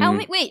 how many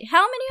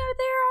are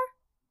there?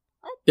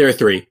 There are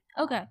 3.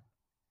 Okay.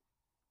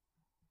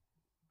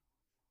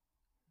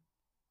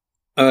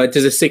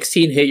 Does a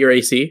 16 hit your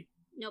AC?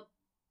 Nope.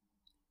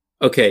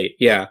 Okay,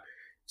 yeah.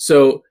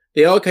 So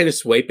they all kind of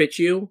swipe at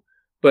you,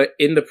 but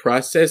in the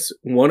process,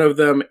 one of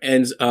them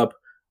ends up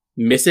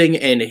missing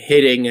and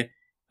hitting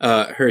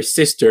her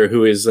sister,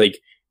 who is like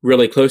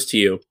really close to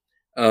you.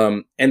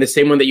 And the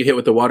same one that you hit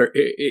with the water,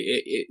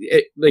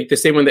 like the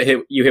same one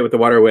that you hit with the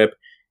water whip,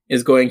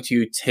 is going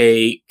to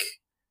take.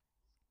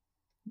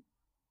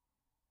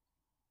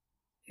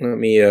 Let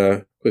me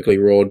quickly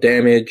roll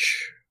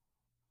damage.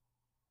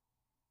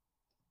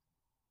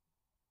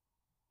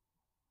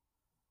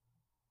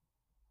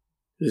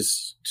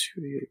 This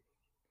 2.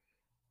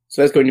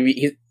 So that's going to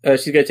be.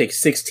 She's going to take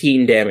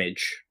 16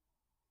 damage.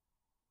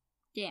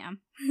 Damn.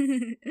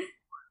 And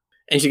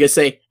she's going to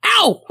say,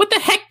 "Ow! What the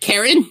heck,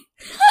 Karen?"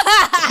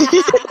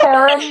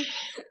 Karen?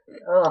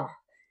 Ugh.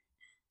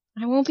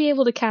 I won't be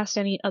able to cast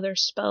any other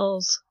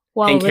spells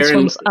while And this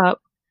Karen- one's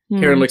up.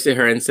 Karen looks at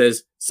her and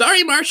says,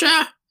 "Sorry,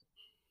 Marsha."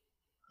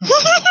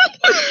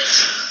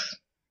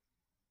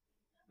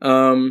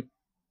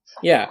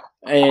 Yeah.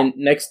 And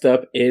next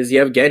up is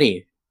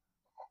Yevgeny.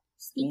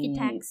 Sneak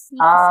attack.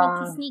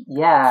 Sneak.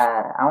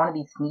 Yeah, I want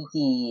to be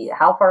sneaky.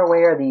 How far away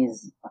are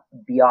these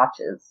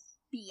biatches?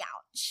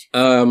 Biatch.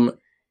 I'm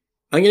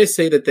going to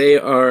say that they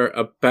are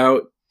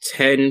about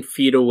 10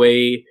 feet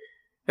away.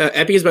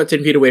 Epi is about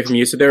 10 feet away from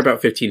you, so they're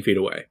about 15 feet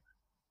away.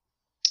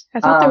 I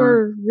thought they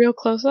were real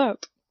close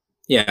up.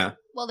 Yeah.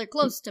 Well, they're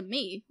close to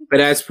me. But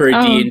as per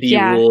D&D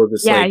rules,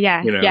 it's got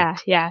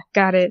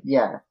it.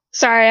 Yeah.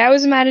 Sorry, I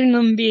was imagining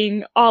them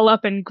being all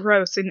up and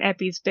gross in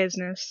Epi's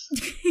business.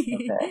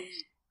 Okay.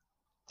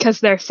 Because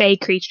they're fey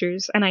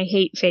creatures, and I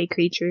hate fey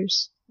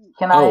creatures.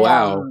 Can Oh, I,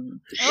 wow.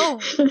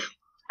 Oh.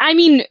 I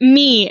mean,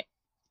 me,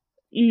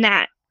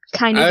 Nat,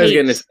 kind of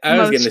hates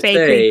most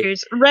fey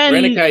creatures.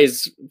 Renika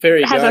is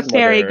fairy has godmother. a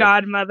fairy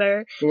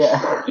godmother.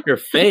 Yeah. Your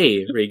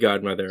fairy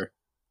godmother.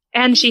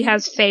 And she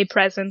has fey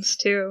presence,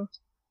 too.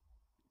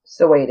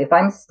 So wait, if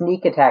I'm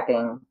sneak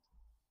attacking,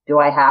 do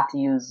I have to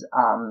use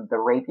the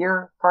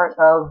rapier part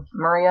of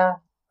Maria?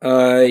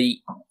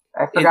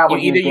 I forgot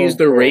what you either use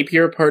the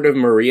rapier part of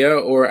Maria,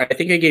 or I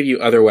think I gave you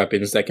other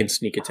weapons that can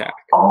sneak attack.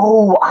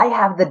 Oh, I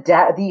have the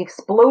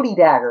explodey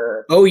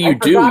dagger. Oh, you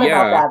do, forgot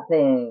yeah. about that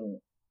thing.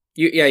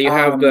 You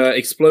have the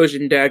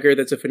explosion dagger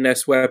that's a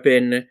finesse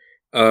weapon.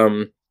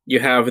 You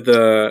have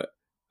the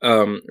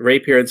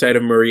rapier inside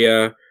of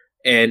Maria,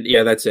 and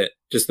yeah, that's it.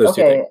 Just those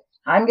two things.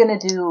 I'm gonna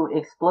do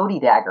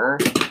explodey dagger.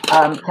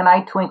 Can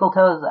I twinkle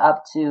toes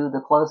up to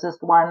the closest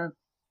one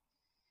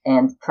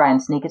and try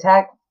and sneak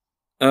attack?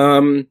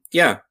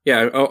 Yeah,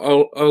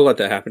 I'll let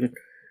that happen.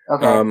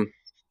 Okay.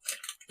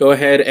 Go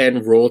ahead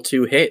and roll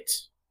to hit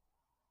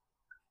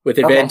with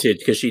advantage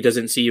because she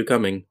doesn't see you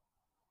coming.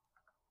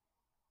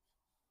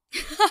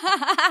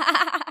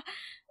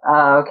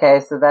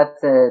 Okay, so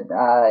that's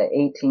a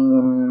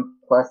 18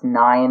 plus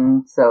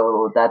 9,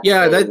 so that's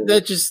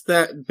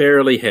that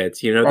barely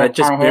hits. You know, that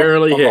just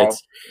barely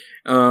hits.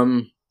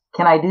 Can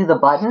I do the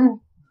button?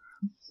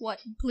 What?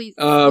 Please.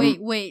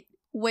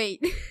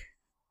 Wait.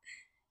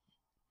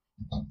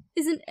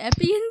 Isn't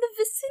Epi in the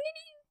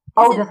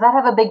vicinity? Does that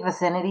have a big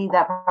vicinity?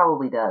 That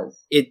probably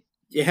does. It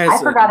has. I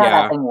forgot how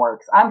that thing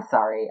works. I'm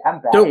sorry.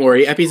 I'm bad. Don't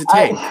worry, Epi's a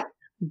tank.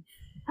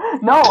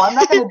 No, I'm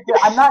not gonna.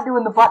 I'm not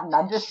doing the button.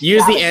 I'm just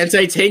use the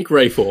anti-tank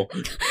rifle.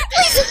 Please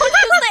don't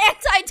use the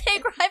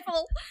anti-tank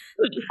rifle.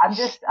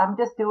 I'm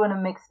just doing a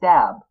mixed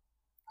stab.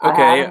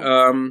 Okay. I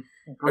haven't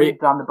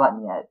breathed on the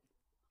button yet.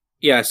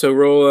 Yeah. So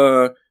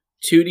roll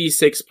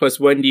 2d6 plus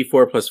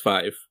 1d4 plus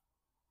 5.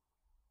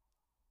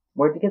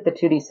 Where'd you get the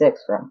 2d6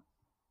 from?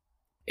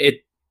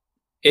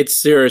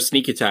 It's your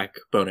sneak attack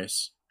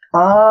bonus.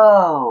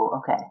 Oh,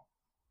 okay.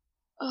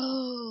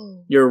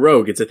 Oh. You're a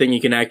rogue. It's a thing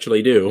you can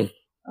actually do.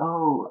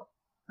 Oh,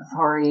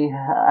 sorry.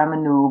 I'm a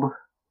noob.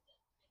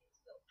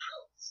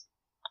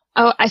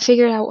 Oh, I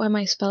figured out why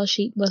my spell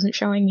sheet wasn't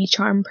showing me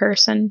Charm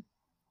Person.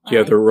 You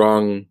have the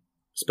wrong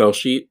spell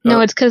sheet? No,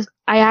 it's because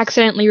I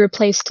accidentally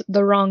replaced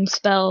the wrong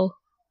spell.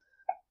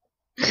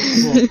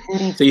 Yeah,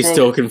 So you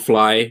still can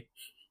fly?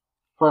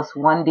 Plus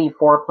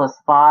 1d4 plus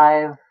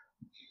 5.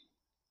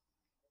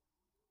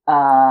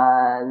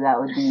 That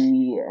would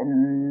be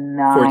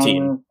 9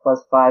 14.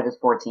 plus 5 is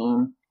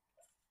 14.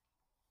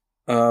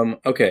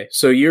 Okay,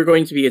 so you're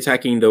going to be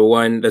attacking the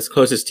one that's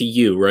closest to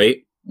you,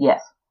 right?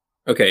 Yes.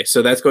 Okay,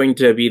 so that's going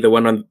to be the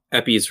one on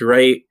Epi's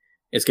right.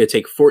 It's going to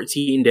take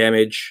 14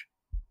 damage.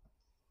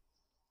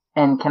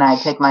 And can I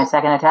take my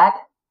second attack?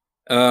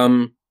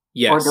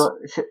 Yes. Or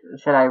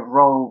should I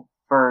roll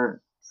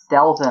for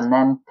stealth and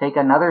then take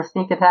another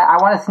sneak attack? I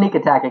want to sneak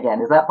attack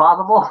again. Is that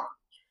possible?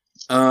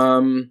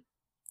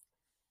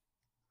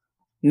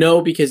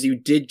 No, because you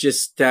did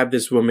just stab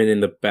this woman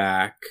in the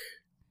back.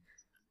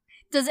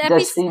 Does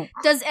Epi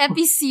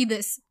see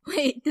this?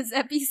 Wait, does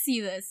Epi see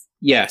this?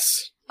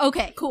 Yes.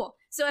 Okay, cool.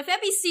 So if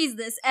Epi sees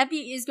this,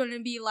 Epi is going to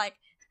be like,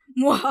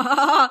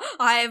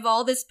 I have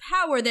all this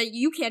power that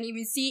you can't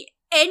even see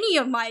any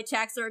of my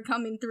attacks that are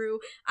coming through.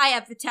 I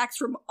have attacks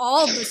from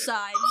all the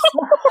sides.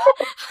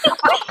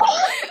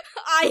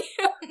 I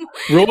am.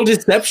 Roll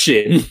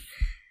deception.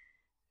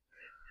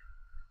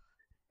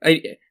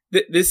 If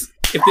this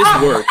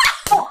works.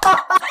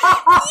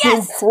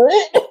 Yes! 30?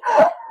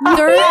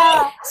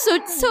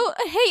 So,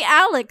 hey,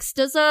 Alex,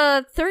 does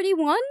a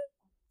 31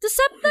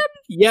 decept them?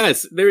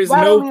 Yes, there is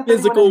Not only no is there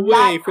physical even a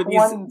way nat for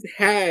 20. these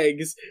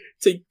hags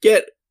to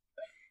get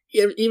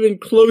even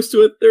close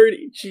to a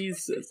 30.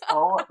 Jesus.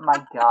 Oh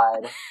my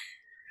god.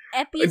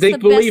 Epi's They the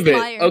believe best it.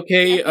 liar.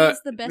 Okay,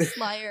 Epi's the best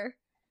liar.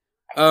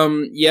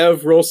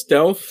 Yev, roll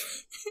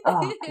stealth.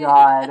 Oh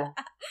god.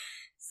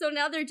 So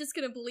now they're just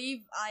gonna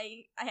believe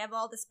I have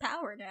all this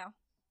power now.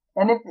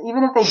 And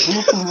even if they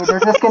do see me, they're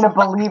just gonna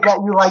believe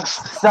that you, like,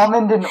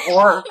 summoned an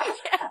orc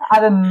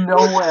out of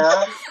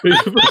nowhere. They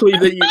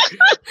believe that you...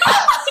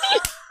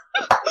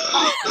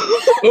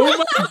 Oh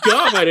my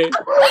god!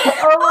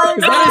 Oh my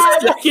Is that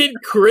a god! second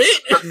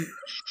crit?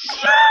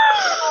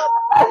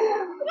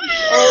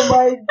 Oh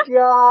my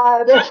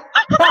god!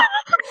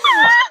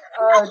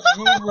 Oh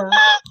Jesus!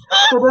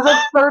 So does a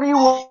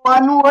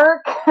 31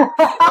 work?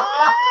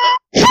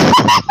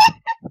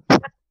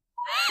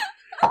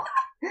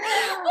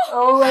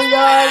 Oh my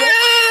god!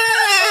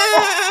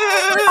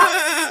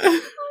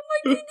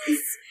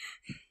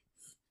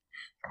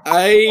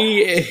 I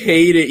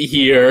hate it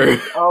here.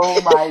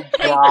 Oh my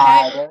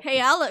god! Hey,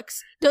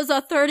 Alex, does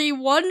a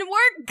 31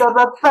 work? Does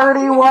a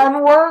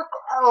 31 work?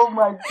 Oh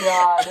my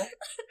god!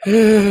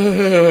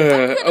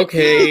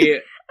 Okay.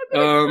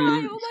 Oh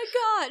my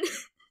god!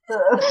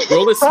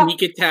 Roll a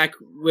sneak attack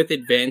with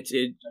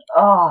advantage.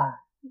 Oh.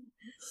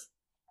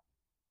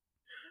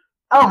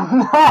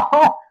 Oh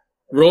no!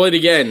 Roll it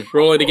again.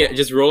 Roll it again.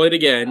 Just roll it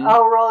again.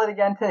 Oh, roll it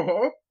again to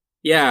hit?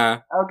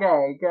 Yeah.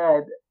 Okay,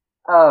 good.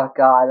 Oh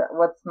god,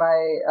 what's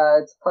my,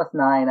 it's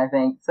 +9, I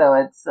think, so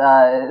it's,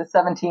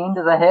 17,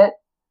 does it hit?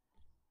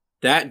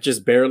 That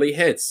just barely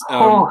hits.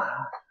 Oh,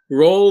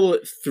 Roll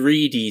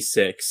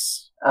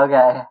 3d6.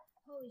 okay.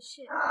 Holy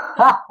shit. It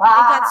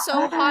got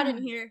so hot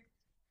in here.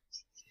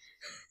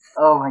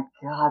 Oh my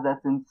god,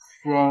 that's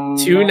insane.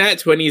 2 nat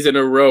 20s in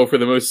a row for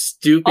the most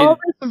stupid All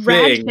this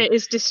rat thing. shit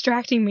is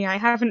distracting me. I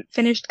haven't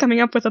finished coming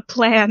up with a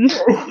plan.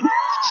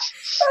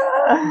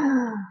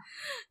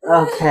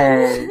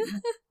 Okay.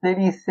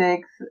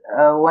 36,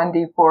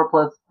 1d4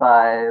 plus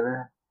 5.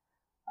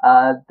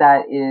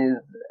 That is,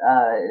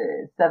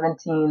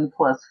 17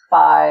 plus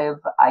 5.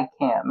 I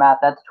can't math,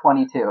 that's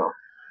 22.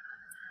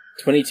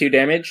 22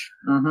 damage?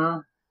 Mm-hmm.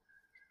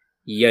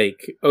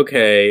 Yike.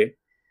 Okay.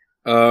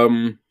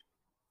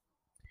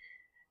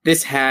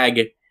 This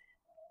hag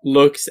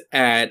looks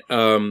at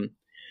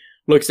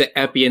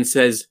Epi and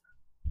says,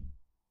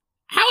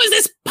 "How is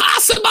this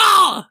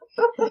possible?"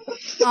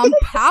 I'm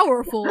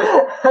powerful.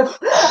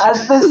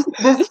 As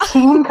this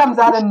team comes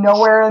out of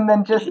nowhere and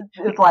then just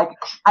is like,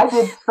 I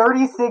did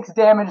 36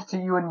 damage to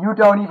you and you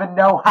don't even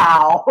know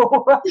how.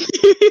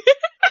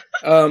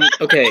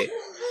 Okay.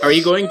 Are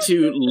you going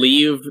to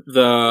leave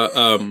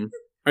the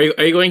are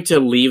you going to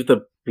leave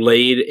the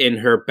blade in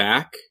her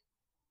back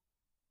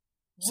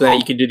so that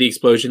you can do the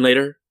explosion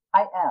later?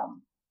 I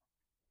am.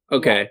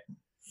 Okay.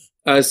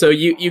 So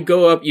you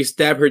go up, you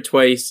stab her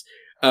twice,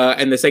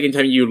 and the second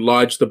time you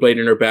lodge the blade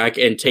in her back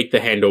and take the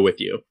handle with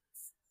you.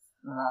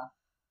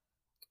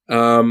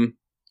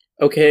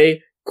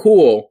 Okay,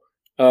 cool.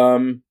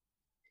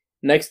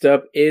 Next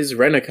up is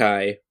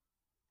Renakai.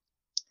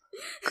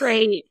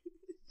 Great.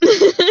 Do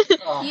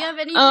you have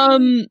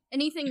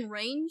anything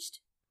ranged?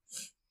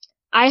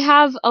 I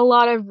have a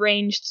lot of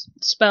ranged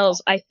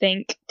spells, I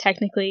think,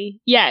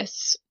 technically.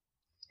 Yes.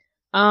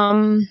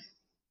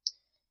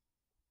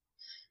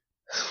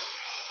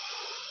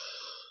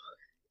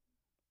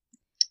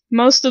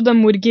 Most of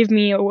them would give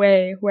me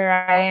away where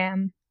I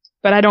am,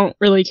 but I don't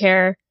really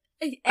care.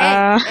 Hey,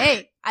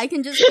 I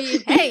can just be,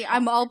 hey,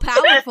 I'm all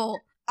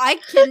powerful. I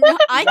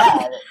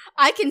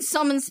can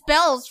summon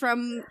spells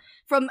from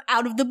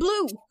out of the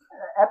blue.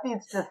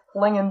 Epi's just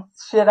flinging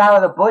shit out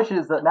of the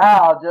bushes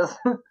now, just...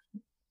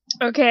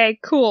 Okay,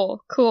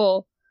 cool.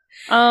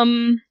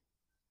 I'm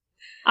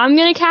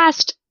gonna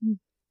cast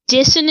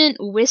Dissonant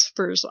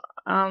Whispers,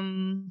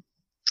 on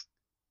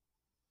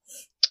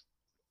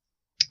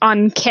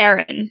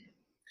Karen.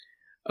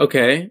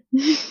 Okay.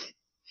 Did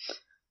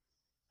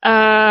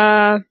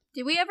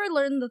we ever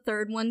learn the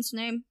third one's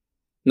name?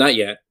 Not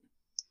yet.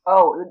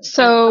 Oh,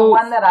 so the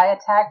one that I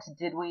attacked,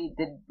 did we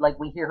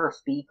hear her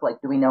speak? Like,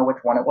 do we know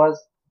which one it was?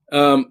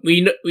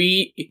 We know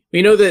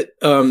that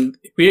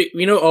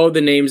we know all of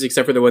the names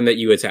except for the one that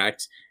you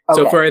attacked. Okay.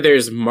 So far,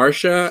 there's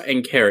Marsha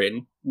and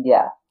Karen.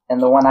 Yeah, and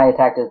the one I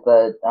attacked is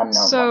the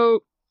unknown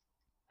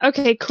one.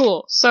 Okay,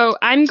 cool. So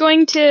I'm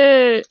going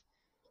to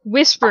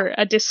whisper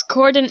a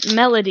discordant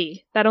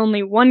melody that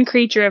only one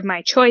creature of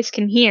my choice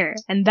can hear,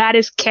 and that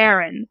is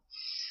Karen.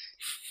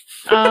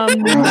 Sorry,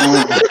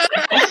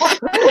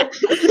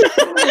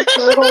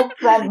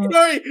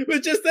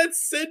 but just that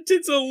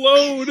sentence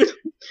alone.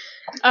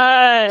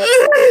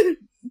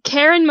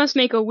 Karen must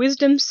make a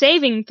wisdom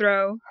saving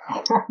throw.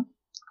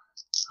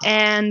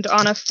 And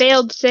on a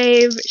failed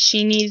save,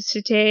 she needs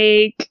to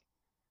take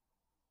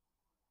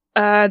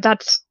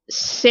That's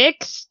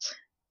 6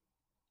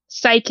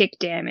 psychic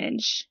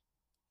damage.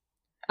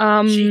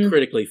 She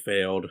critically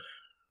failed.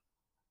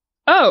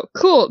 Oh,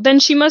 cool. Then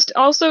she must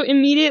also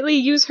immediately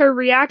use her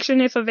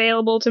reaction if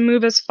available to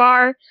move as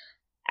far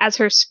as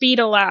her speed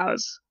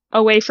allows,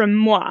 away from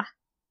moi.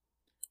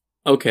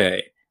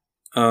 Okay.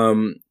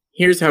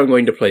 Here's how I'm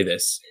going to play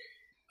this.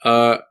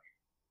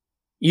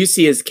 You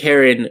see as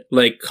Karen,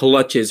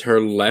 clutches her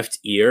left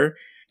ear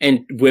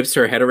and whips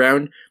her head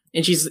around,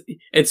 and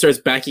starts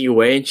backing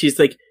away, and she's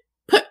like,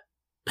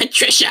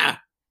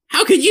 Patricia!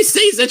 How could you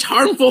say such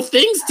harmful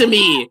things to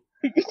me?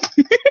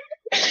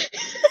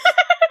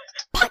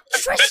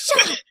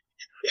 Patricia!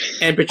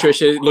 And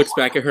Patricia looks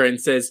back at her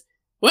and says,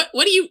 What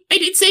do you... I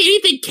didn't say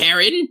anything,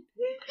 Karen!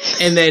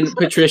 And then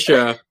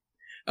Patricia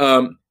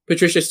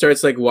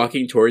starts,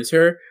 walking towards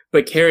her,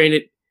 but Karen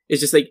is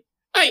just like,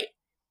 I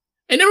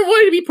never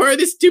wanted to be part of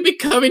this stupid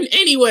coven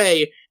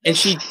anyway! And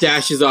she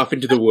dashes off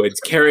into the woods.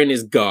 Karen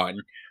is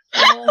gone.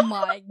 Oh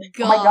my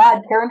god. Oh my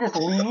god, Karen just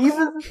leaves?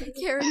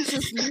 Karen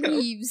just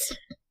leaves.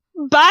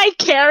 Bye,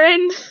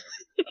 Karen!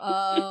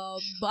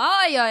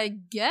 Bye, I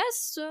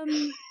guess.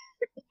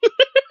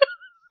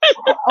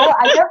 Oh,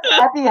 I guess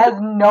Effie has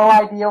no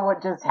idea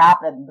what just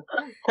happened.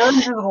 Karen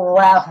just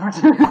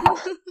left. Nobody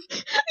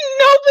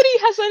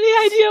has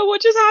any idea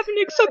what just happened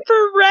except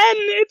for Ren.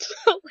 It's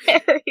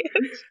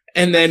hilarious.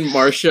 And then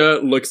Marcia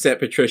looks at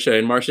Patricia,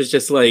 and Marcia's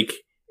just like,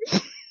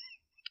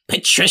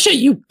 Patricia,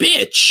 you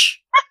bitch!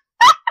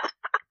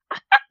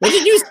 What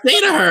did you say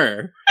to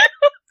her?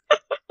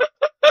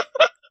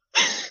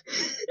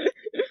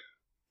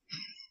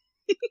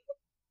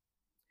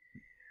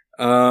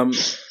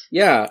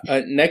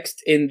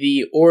 Next in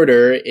the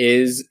order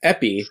is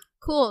Epi.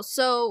 Cool,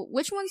 so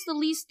which one's the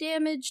least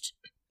damaged?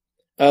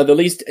 The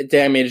least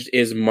damaged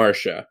is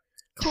Marcia.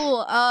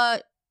 Cool,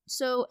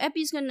 so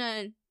Epi's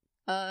gonna,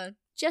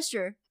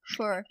 gesture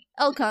for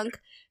Elkunk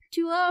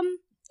to,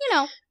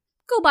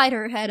 go bite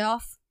her head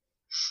off.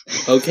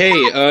 Okay,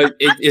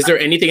 is there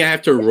anything I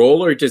have to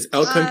roll, or does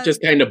Elkunk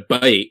just kind of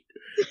bite?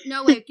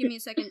 No, wait, give me a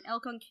second.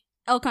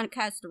 Elkunk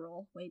has to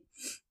roll. Wait.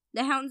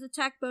 The Hound's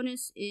attack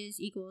bonus is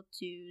equal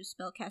to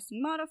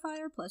spellcasting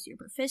modifier plus your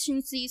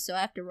proficiency, so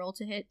I have to roll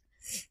to hit.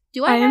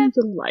 I am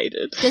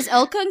delighted. Does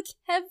Elkunk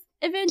have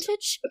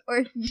advantage?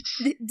 Or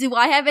do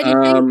I have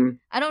anything?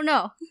 I don't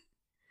know.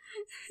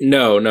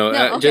 No,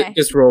 okay.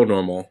 just roll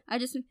normal. I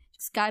just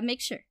gotta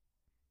make sure.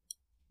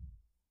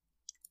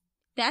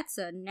 That's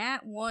a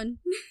nat 1.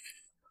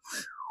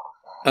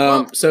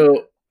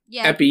 So,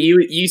 yeah. Epi,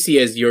 you see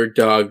as your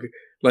dog,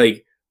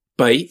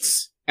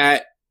 bites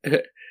at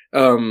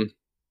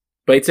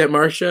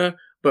Marcia,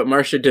 but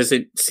Marcia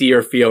doesn't see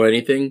or feel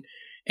anything,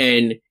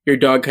 and your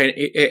dog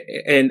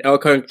and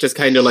Elkunk just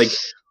kind of,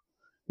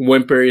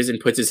 whimpers and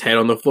puts his head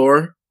on the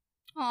floor.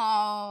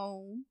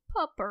 Oh,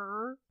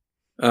 pupper.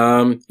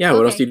 What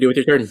else do you do with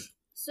your turn?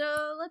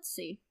 So, let's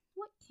see.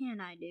 What can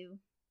I do?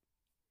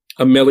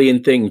 A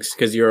million things,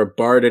 because you're a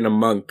bard and a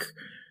monk.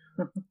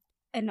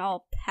 An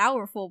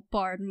all-powerful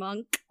bard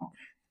monk.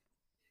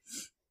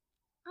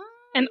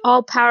 An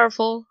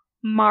all-powerful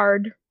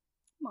Mard.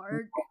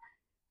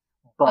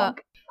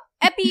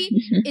 Epi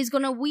is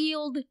gonna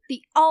wield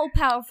the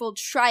all-powerful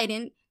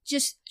trident,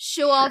 just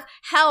show off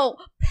how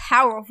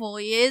powerful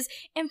he is,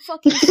 and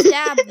fucking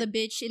stab the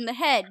bitch in the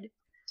head.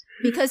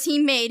 Because he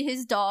made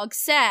his dog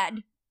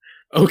sad.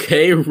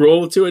 Okay,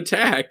 roll to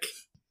attack.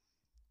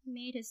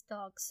 Made his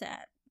dog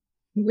sad.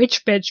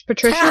 Which bitch,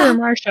 Patricia or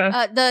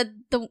Marcia? The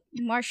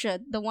Marcia,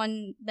 the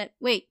one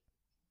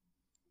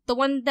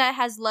that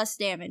has less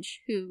damage.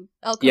 Who?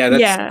 Elkunk.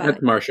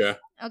 That's Marcia.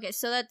 Okay,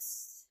 so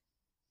that's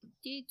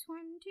D20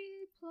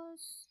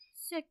 plus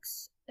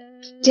 6.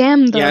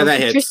 Damn, though. Yeah, that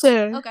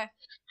Patricia. hits. Okay.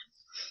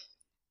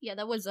 Yeah,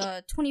 that was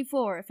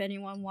 24. If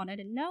anyone wanted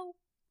to know.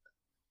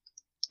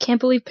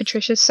 Can't believe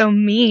Patricia's so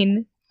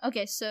mean.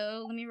 Okay,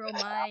 so let me roll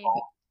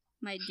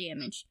my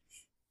damage.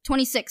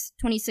 26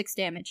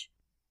 damage.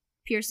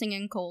 Piercing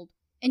and cold.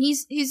 And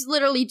he's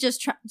literally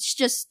just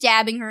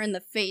stabbing her in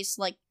the face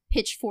like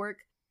pitchfork.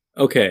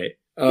 Okay.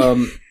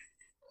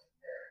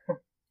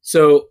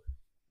 So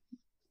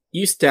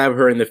you stab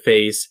her in the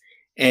face,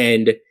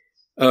 and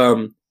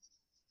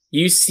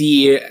you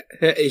see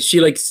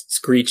she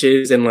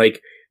screeches and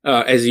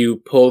as you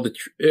pull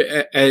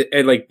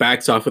and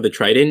backs off of the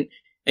trident,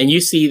 and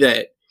you see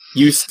that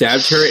you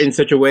stabbed her in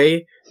such a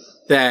way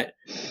that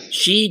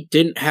she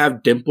didn't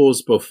have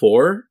dimples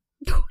before.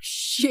 Oh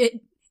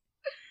shit.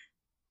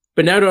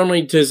 But not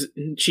only does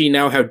she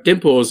now have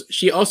dimples,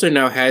 she also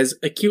now has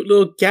a cute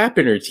little gap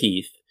in her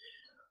teeth.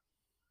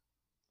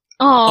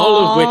 Aww.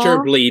 All of which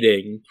are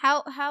bleeding.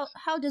 How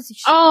does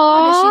she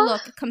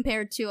look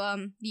compared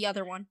to the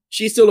other one?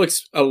 She still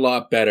looks a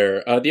lot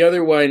better. The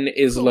other one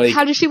is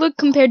How does she look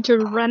compared to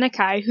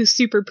Renekai, who's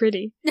super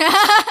pretty?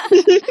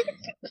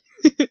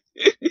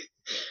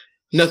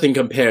 Nothing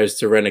compares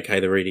to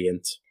Renekai the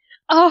Radiant.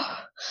 Oh.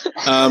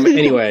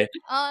 Anyway.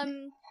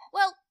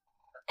 Well,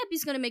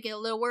 Epi's gonna make it a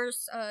little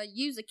worse.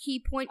 Use a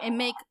key point and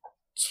make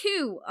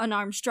 2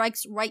 unarmed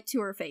strikes right to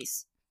her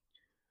face.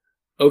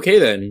 Okay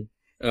then.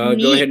 Go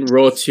Neat. ahead and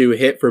roll to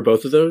hit for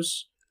both of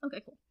those.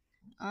 Okay, cool.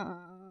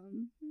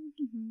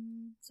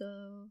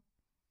 So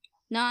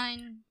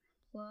 9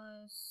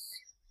 plus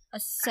a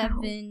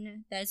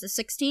 7. That is a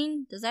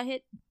 16. Does that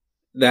hit?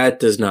 That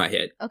does not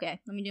hit. Okay,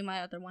 let me do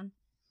my other one.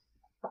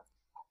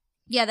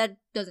 Yeah, that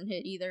doesn't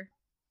hit either.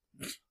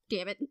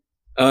 Damn it.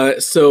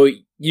 So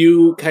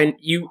you kind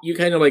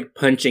of like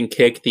punch and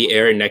kick the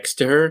air next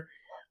to her,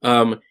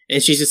 and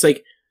she's just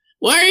like,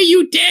 "Why are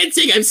you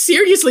dancing? I'm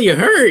seriously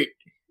hurt."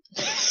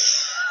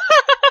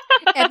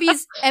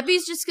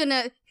 Epi's just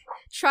gonna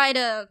try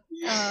to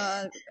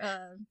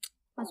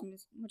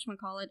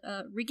whatchamacallit,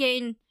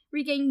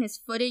 regain his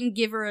footing,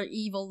 give her an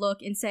evil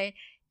look, and say,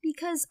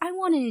 "Because I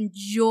want to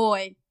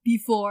enjoy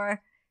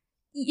before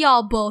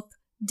y'all both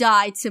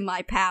die to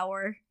my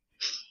power."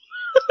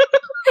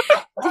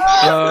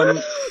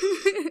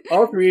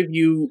 All three of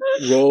you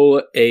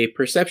roll a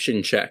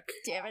perception check.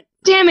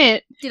 Damn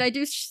it! Did I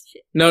do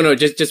shit? No,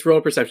 just roll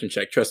a perception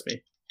check. Trust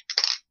me.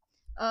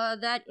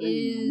 That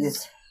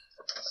is.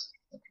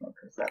 What's my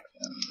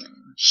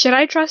perception? Should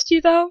I trust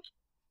you though?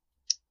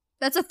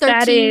 That's a 13.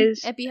 That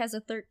is... Epi has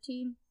a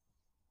 13.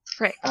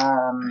 Frick.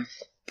 I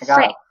got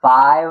a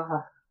 5.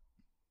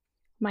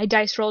 My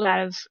dice rolled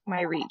out of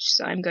my reach,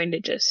 so I'm going to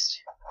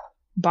just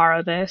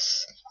borrow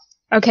this.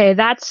 Okay,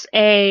 that's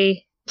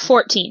a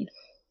 14.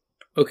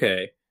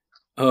 Okay.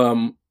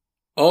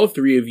 All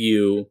three of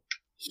you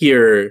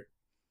hear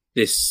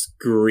this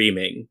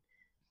screaming.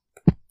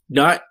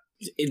 Not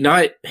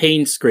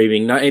pain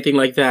screaming, not anything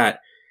like that,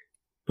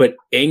 but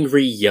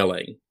angry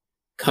yelling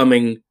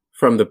coming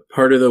from the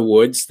part of the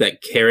woods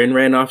that Karen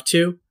ran off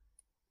to.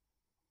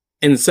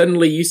 And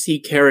suddenly you see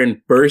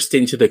Karen burst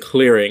into the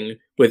clearing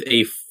with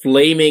a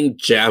flaming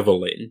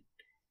javelin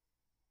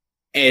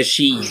as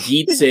she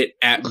yeets it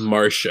at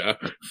Marcia.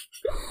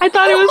 I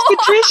thought it was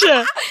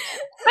Patricia!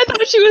 I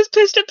thought she was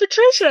pissed at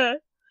Patricia!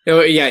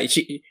 Oh yeah,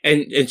 she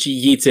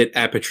yeets it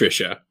at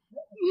Patricia.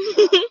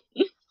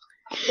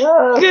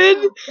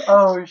 Good.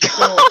 Oh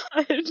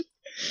shit!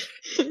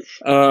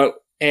 God.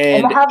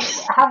 And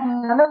have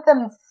none of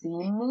them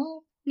seen me?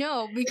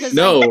 No, because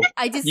No,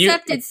 I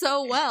decepted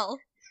so well.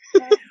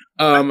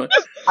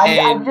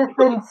 I've just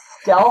been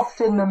stealthed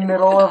in the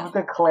middle of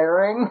the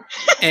clearing.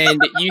 And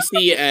you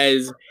see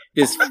as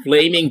this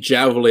flaming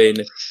javelin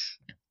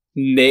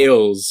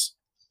nails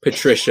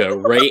Patricia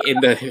right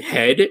in the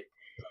head.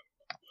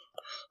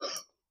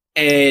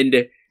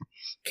 And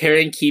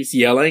Karen keeps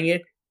yelling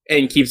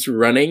and keeps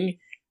running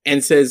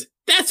and says,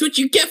 "That's what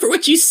you get for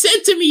what you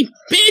said to me,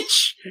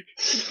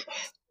 bitch!"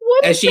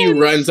 As she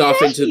runs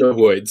off into the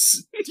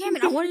woods. Damn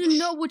it, I wanted to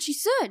know what she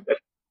said.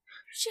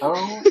 Shit.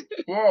 Oh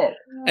shit!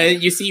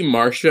 And you see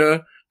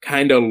Marcia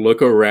kind of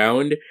look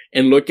around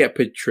and look at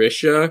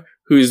Patricia,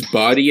 whose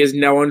body is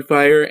now on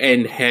fire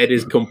and head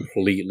is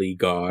completely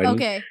gone.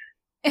 Okay.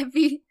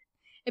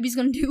 Epi's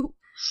gonna do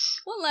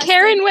one last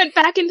Karen thing. went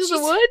back into the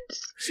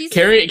woods?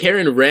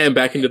 Karen ran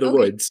back into the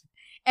woods.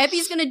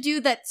 Epi's gonna do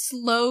that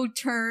slow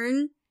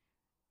turn.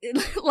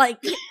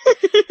 like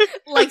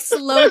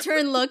slow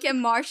turn look at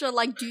Marsha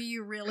like, do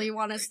you really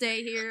want to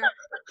stay here?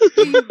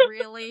 Do you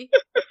really?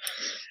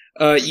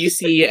 You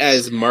see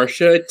as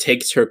Marcia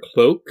takes her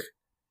cloak,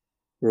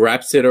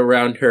 wraps it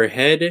around her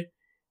head,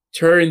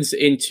 turns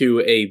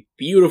into a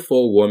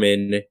beautiful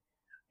woman,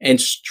 and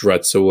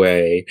struts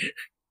away.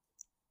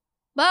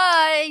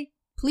 Bye!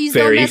 Please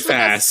Very don't mess fast.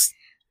 with us.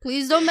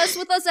 Please don't mess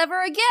with us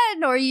ever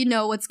again, or you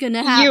know what's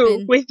gonna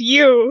happen. You, with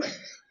you.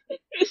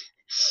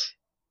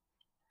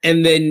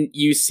 And then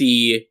you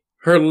see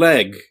her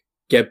leg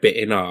get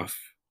bitten off.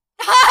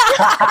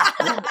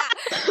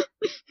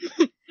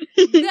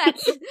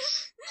 That's,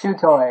 Chew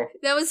toy.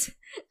 that was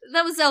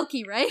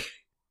Elkie, right?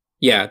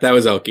 Yeah, that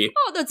was Elkie.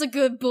 Oh, that's a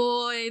good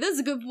boy. That's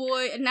a good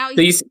boy. And now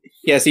So you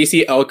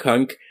see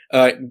Elkunk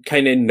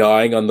kind of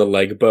gnawing on the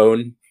leg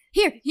bone.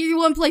 Here, you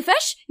want to play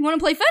fetch? You want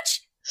to play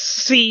fetch?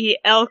 See,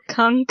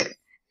 Elkunk.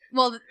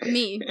 Well,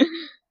 me.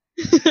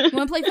 You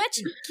want to play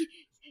fetch?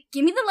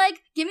 Give me the leg.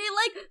 Give me the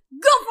leg.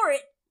 Go for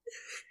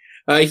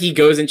it. He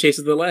goes and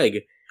chases the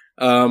leg.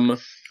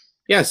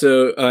 Yeah,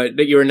 so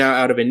that you are now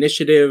out of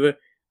initiative,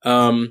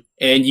 and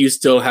you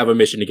still have a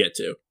mission to get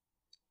to.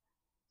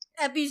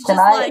 Epi's Can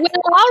just I- like,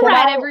 Well,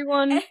 alright, I-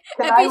 everyone. Can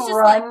Epi's I just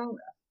run?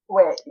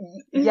 Wait,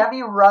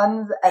 Yevi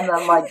runs and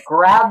then like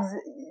grabs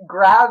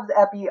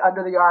Epi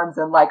under the arms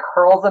and like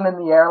hurls him in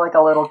the air like a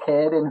little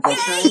kid in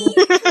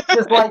victory,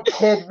 just like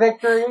kid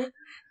victory.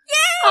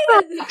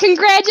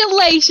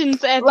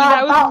 Congratulations, Effie.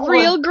 That was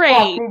real great.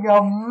 Fucking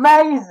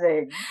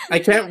amazing. I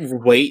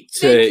can't wait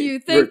to...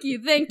 thank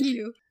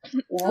you.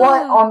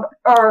 What on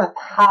earth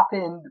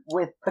happened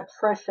with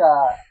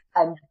Patricia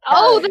and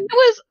Oh, Karen?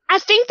 I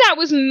think that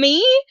was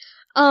me.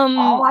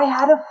 Oh, I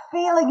had a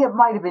feeling it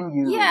might have been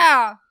you.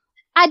 Yeah.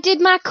 I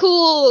did my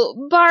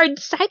cool bard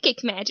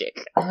psychic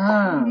magic.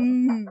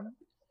 Mm.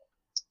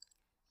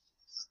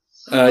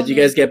 do you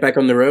guys get back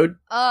on the road?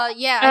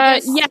 Yeah. I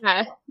guess,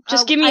 Yeah.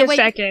 Just give me I a wait.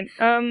 second.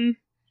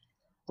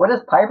 What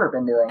has Piper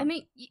been doing? I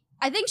mean,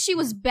 I think she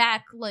was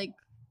back, like,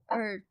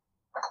 or,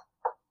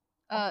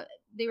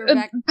 they were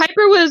back.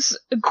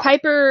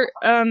 Piper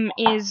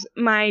is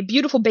my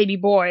beautiful baby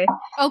boy.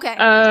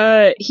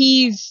 Okay.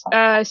 He's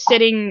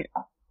sitting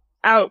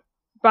out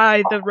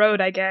by the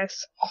road, I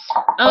guess.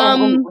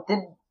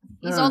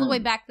 He's all the way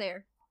back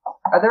there.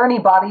 Are there any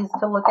bodies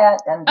to look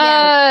at? And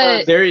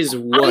there is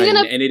one,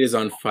 and it is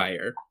on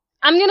fire.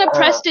 I'm gonna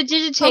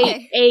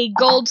prestidigitate a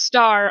gold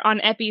star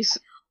on Epi's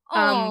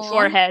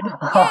forehead.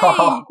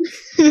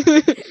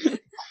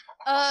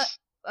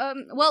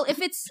 Well,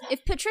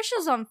 if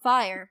Patricia's on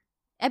fire,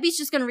 Epi's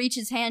just gonna reach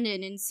his hand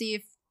in and see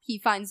if he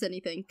finds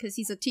anything, because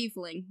he's a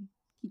tiefling.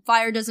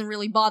 Fire doesn't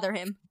really bother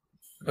him.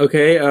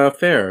 Okay,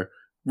 fair.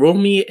 Roll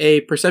me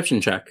a perception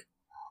check.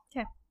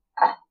 Okay.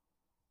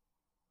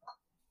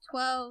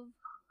 12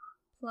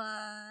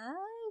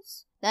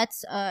 plus...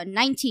 That's,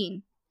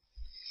 19.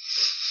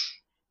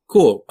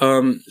 Cool.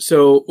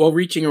 So while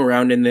reaching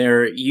around in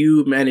there,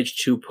 you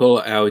managed to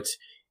pull out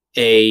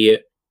a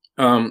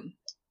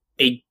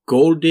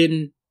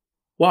golden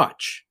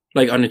watch,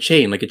 like on a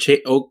chain, like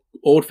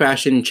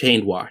old-fashioned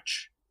chained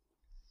watch.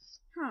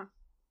 Huh.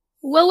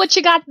 Well, what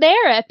you got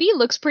there, Epi?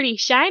 Looks pretty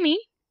shiny.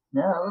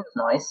 Yeah, that looks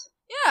nice.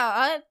 Yeah,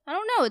 I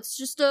don't know. It's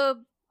just a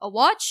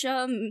watch.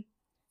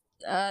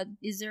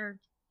 Is there?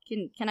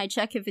 Can I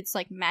check if it's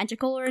like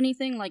magical or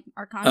anything, like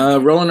Arcana?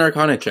 Roll an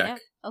Arcana check. Yeah?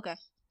 Okay.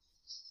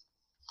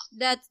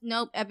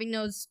 Nope. Epic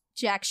knows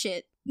jack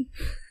shit.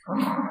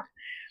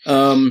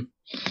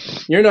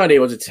 You're not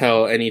able to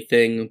tell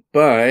anything,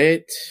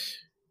 but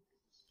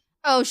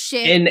oh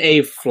shit! in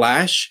a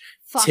flash,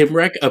 Fuck.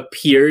 Timrek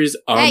appears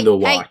on the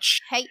watch.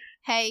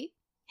 Hey!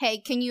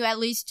 Can you at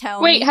least tell?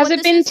 Wait, me has what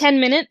it this been is? 10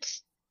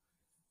 minutes?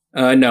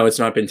 No, it's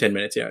not been 10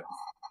 minutes yet.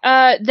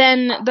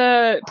 Then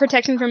the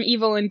protection from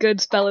evil and good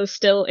spell is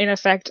still in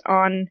effect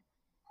on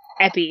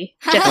Epi,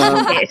 just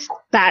in case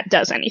that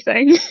does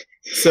anything.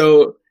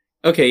 So,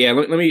 okay, yeah,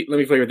 let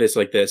me flavor this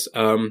like this.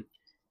 Timrek,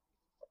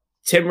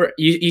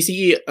 you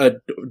see a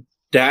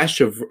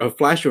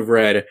flash of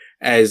red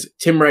as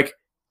Timrek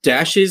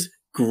dashes,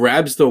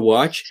 grabs the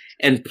watch,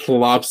 and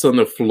plops on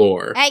the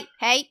floor.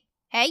 Hey!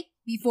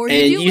 Before and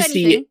you do you anything,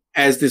 see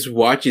as this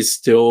watch is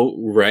still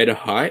red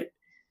hot,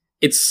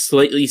 it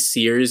slightly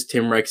sears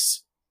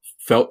Timrek's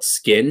felt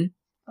skin.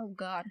 Oh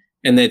god.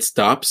 And then it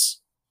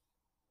stops.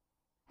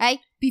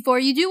 Hey, before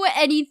you do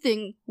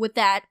anything with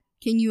that,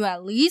 can you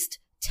at least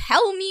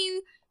tell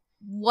me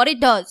what it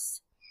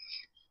does?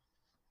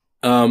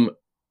 In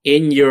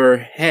your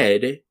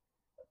head,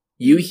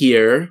 you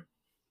hear,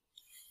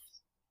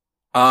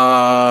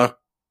 no.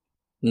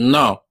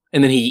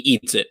 And then he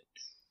eats it.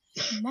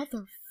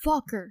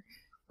 Motherfucker.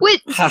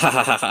 Wait,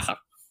 Timrek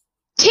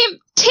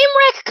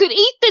could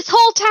eat this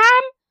whole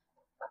time?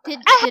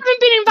 I haven't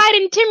been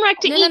inviting Timrek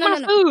to eat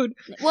my food.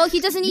 Well, he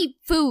doesn't eat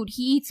food.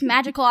 He eats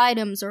magical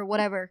items or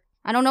whatever.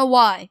 I don't know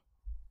why.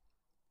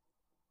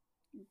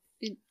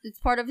 It's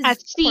part of his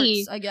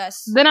quirks, I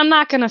guess. Then I'm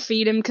not gonna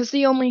feed him, because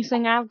the only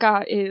thing I've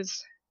got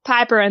is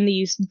Piper and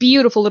these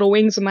beautiful little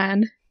wings of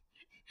mine.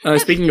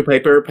 Speaking of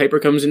Piper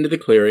comes into the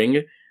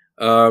clearing,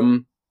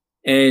 and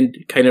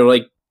kind of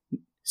like,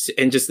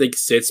 and just like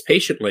sits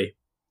patiently.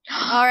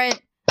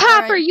 Alright.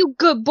 Piper, you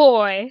good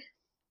boy!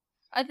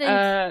 I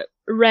think...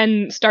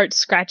 Ren starts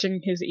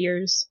scratching his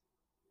ears.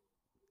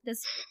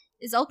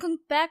 Is Elkunk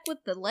back with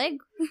the leg?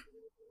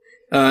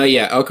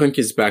 Yeah, Elkunk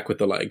is back with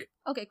the leg.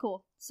 Okay,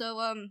 cool.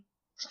 So,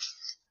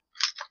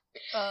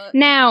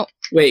 now...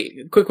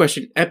 Wait, quick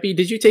question. Epi,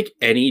 did you take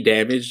any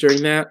damage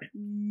during that?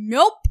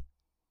 Nope!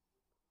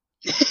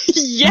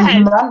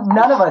 Yes!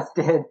 None of us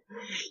did.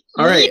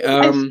 Alright,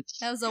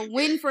 That was a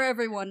win for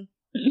everyone.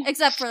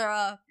 Except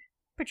for,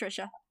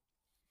 Patricia.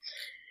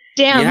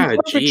 Damn, yeah,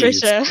 poor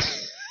Patricia.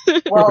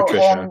 Well,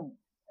 Patricia.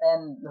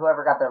 and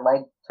whoever got their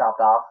leg chopped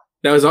off.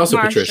 That was also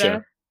Marsha.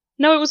 Patricia.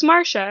 No, it was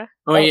Marsha.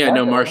 Oh yeah,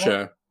 no, was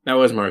Marsha. That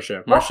was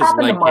Marsha. What Marsha's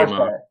happened leg to came Marsha?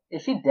 off.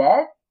 Is she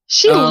dead?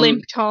 She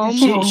limped home.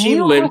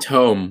 She limped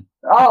home.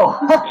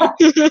 Oh.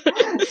 She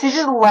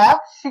just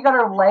left? She got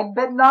her leg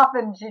bitten off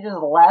and she just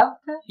left?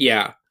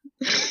 Yeah.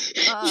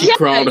 Yeah,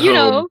 crawled you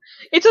home. know,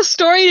 it's a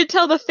story to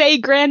tell the Fae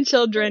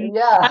grandchildren.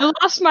 Yeah. I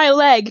lost my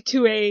leg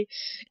to a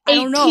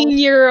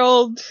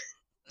 18-year-old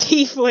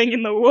tiefling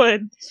in the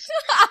woods.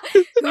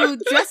 Who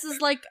dresses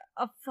like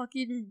a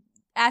fucking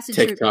acid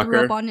trip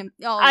grew up on him.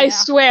 Oh, I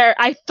swear,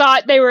 I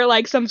thought they were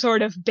like some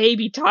sort of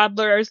baby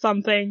toddler or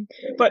something,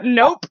 but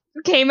nope,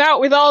 came out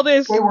with all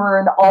this. They were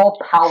an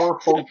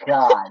all-powerful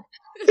god.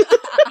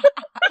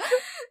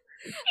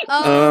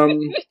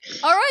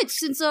 Alright,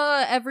 since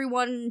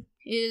everyone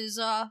is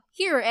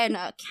here and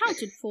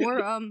accounted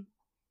for,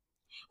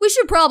 we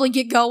should probably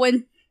get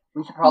going.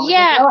 We should probably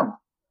get going.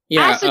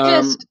 Yeah, I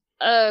suggest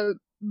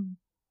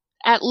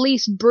at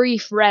least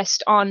brief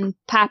rest on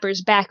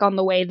Piper's back on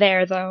the way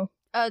there, though.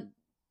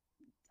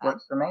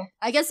 Works for me.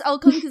 I guess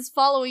Elkunk is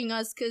following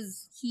us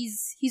because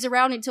he's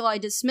around until I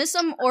dismiss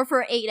him, or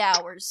for 8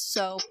 hours.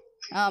 So,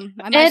 I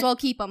might as well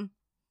keep him.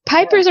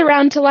 Piper's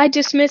around till I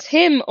dismiss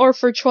him, or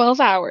for 12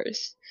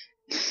 hours.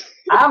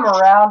 I'm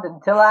around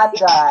until I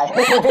die.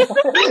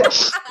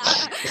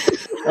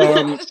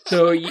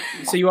 So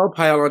you all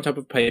pile on top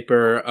of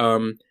Piper.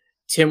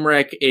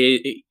 Timrek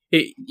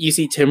you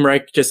see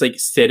Timrek just like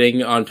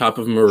sitting on top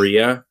of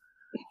Maria.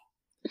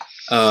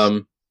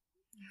 While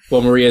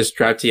Maria's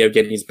trapped to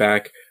Yevgeny's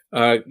back.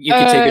 You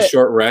can take a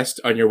short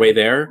rest on your way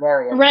there.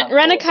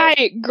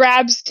 Renakai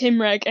grabs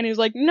Timrek and he's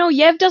like, "No,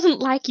 Yev doesn't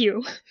like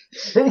you."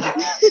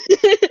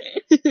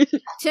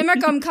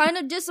 Timrek, I'm kind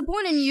of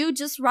disappointed in you.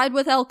 Just ride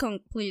with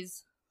Elkunk,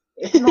 please.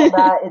 It's not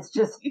that. It's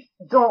just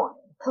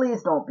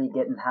please don't be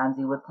getting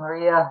handsy with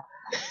Maria.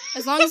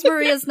 As long as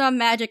Maria's not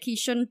magic, he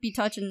shouldn't be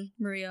touching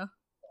Maria.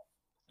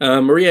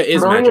 Maria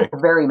is magic.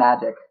 Very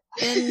magic.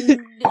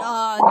 And,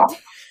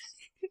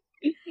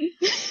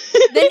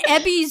 then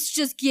Ebby's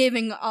just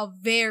giving a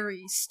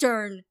very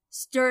stern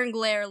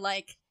glare,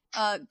 like,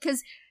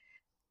 cause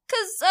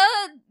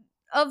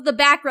of the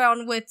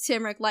background with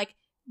Timrek, like,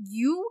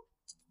 you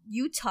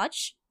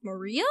touch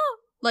Maria?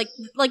 Like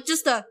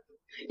just a...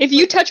 If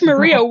you touch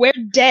Maria, we're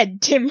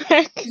dead,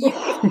 Timrek.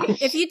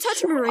 If you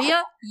touch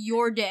Maria,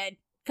 you're dead,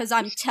 cause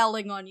I'm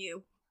telling on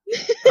you.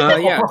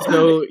 Yeah,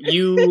 so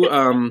you,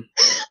 I'm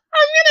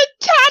gonna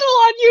tattle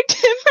on you,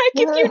 Timrek,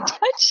 if you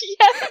touch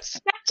Yev's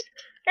magic.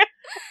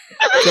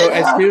 So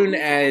as soon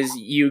as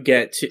you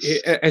get to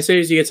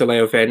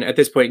Leofen, at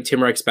this point,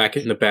 Timrek's back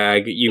in the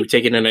bag. You've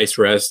taken a nice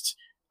rest,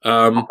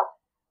 and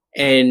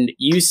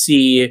you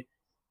see,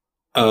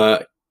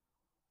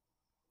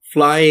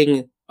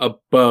 flying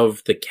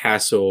above the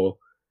castle,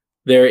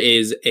 there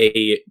is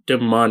a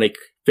demonic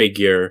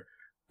figure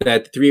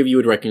that the three of you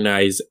would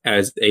recognize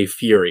as a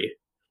Fury.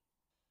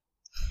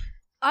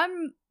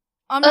 I'm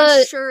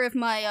not sure if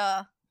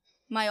my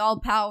my all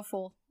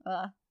powerful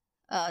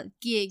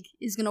gig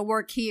is gonna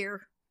work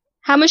here.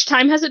 How much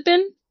time has it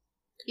been?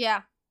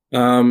 Yeah.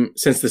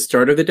 Since the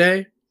start of the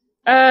day?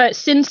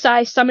 Since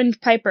I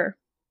summoned Piper.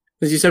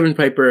 Since you summoned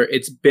Piper,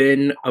 it's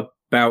been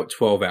about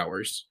 12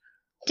 hours.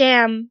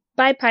 Damn.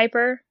 Bye,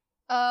 Piper.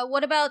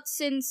 What about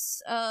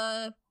since,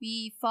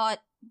 we fought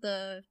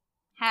the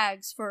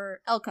hags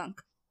for Elkunk?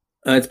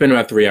 It's been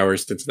about 3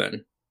 hours since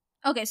then.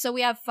 Okay, so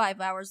we have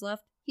 5 hours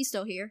left. He's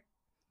still here.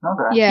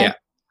 Okay. Yeah.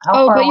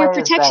 How far but your away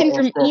is protection that?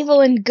 from Is this-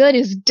 evil and good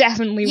is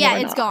definitely Yeah,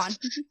 worn it's off. gone.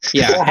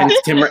 Yeah, and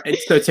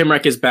so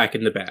Timrek is back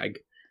in the bag.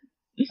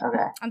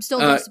 Okay. I'm still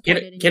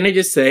disappointed. Can I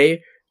just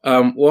say,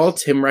 while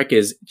Timrek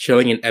is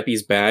chilling in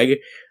Epi's bag,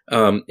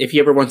 if he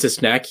ever wants a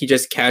snack, he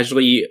just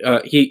casually,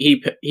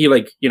 he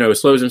like,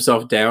 slows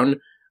himself down,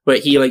 but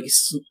he like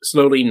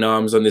slowly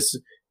noms on this,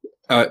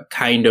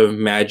 kind of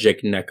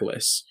magic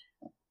necklace.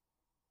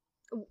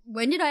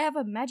 When did I have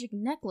a magic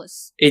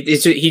necklace?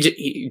 It's just,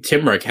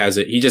 Timrek has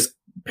it. He just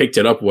picked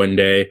it up one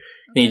day, and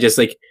he just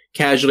like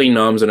casually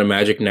noms on a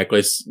magic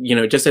necklace,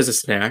 just as a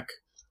snack.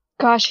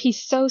 Gosh,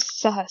 he's so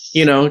sus.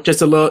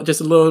 Just a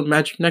little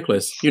magic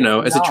necklace,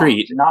 as a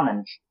treat.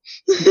 Nomin.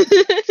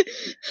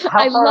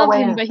 I far love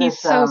away him, is but he's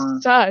this, so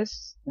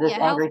sus. This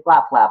Yeah, angry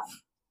flap flap.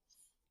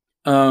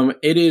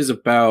 It is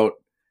about,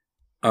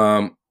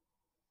 I'd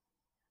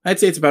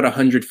say it's about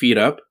 100 feet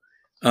up.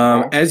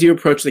 As you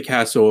approach the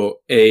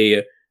castle,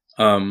 an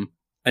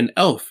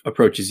elf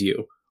approaches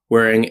you,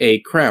 wearing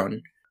a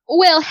crown.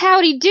 Well,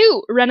 howdy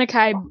do.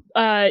 Renakai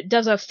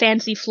does a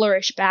fancy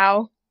flourish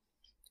bow.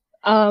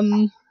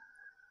 Oh,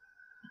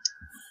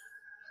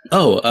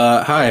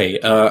 hi.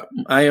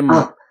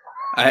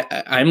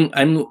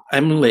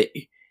 I'm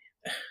late.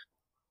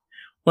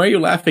 Why are you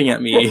laughing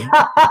at me?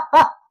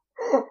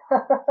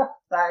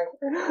 Sorry.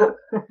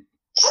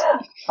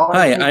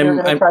 Hi, You're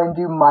gonna try and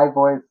do my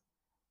voice.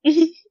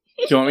 Do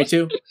you want me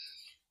to?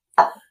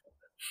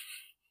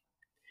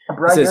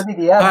 Bro, you're the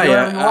DM.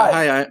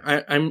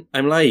 Hi,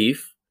 I'm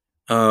Laif.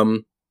 I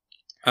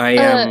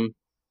am.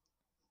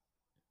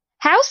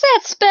 How's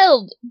that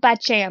spelled, by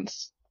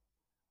chance?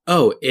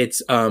 Oh,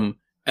 it's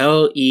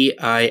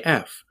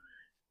Leif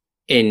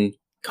in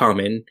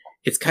common.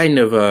 It's kind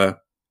of a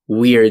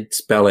weird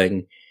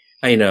spelling,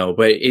 I know,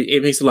 but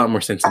it makes a lot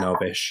more sense in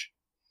Elvish.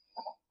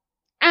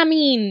 I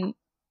mean,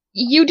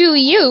 you do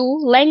you.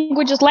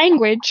 Language is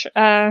language.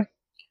 And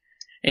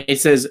it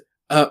says,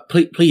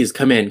 please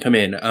come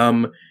in.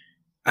 I'm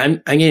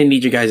gonna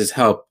need you guys'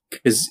 help,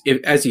 because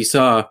as you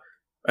saw,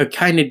 I'm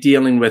kind of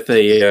dealing with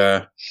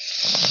a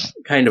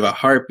kind of a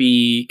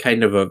harpy,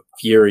 kind of a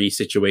fury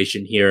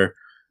situation here.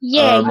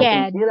 Yeah. I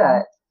can see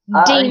that.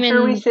 Are you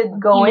sure we should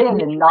go in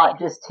and not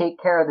just take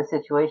care of the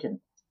situation?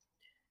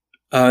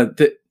 I'll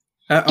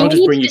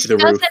just bring you to the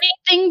roof.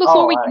 Anything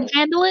before we can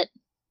handle it?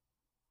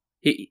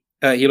 He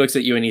looks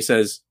at you and he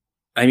says,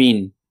 I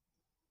mean,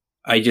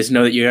 I just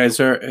know that you guys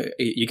are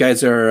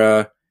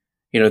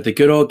the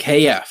good old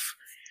KF.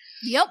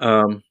 Yep.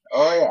 Oh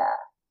yeah.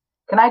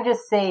 Can I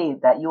just say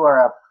that you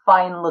are a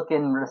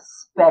fine-looking,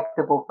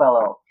 respectable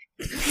fellow?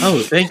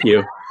 Oh, thank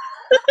you.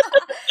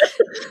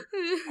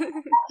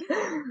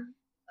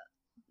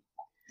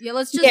 Yeah,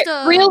 let's just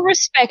real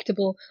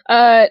respectable.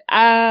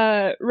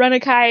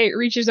 Renakai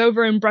reaches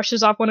over and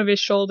brushes off one of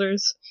his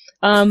shoulders.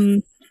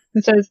 And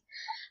says,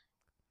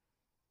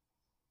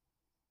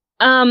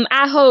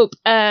 I hope,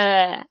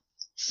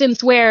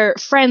 since we're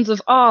friends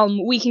of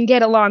Alm, we can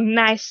get along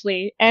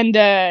nicely. And,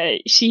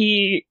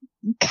 she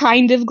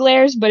kind of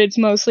glares, but it's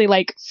mostly,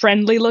 like,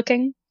 friendly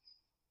looking.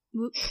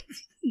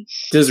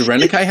 Does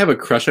Renekai have a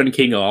crush on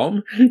King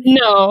Alm?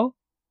 No.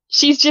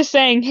 She's just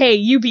saying, hey,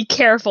 you be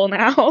careful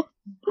now.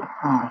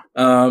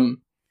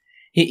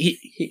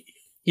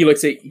 He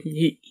looks at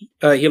he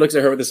looks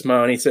at her with a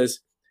smile and he says,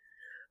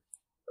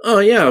 "Oh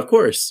yeah, of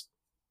course.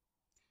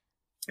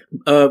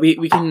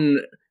 We can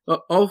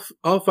all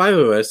five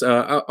of us.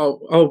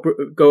 I'll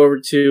go over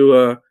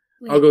to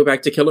I'll go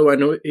back to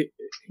Kilowine.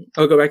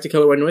 I'll go back to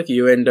Kilowine with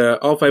you, and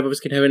all five of us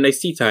can have a nice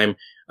tea time.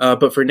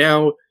 But for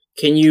now,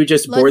 can you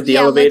just board the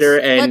elevator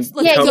and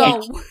help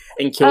me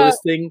and kill this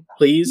thing,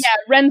 please?" Yeah,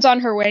 Ren's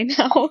on her way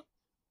now.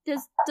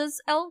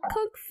 Does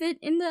Elkunk fit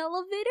in the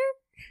elevator?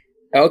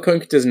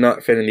 Elkunk does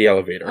not fit in the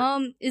elevator.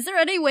 Is there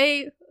any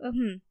way?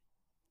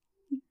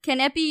 Can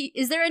Epi?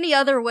 Is there any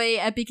other way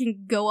Epi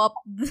can go up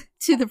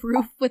to the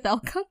roof with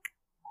Elkunk?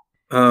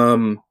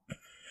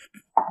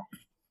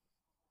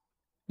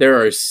 There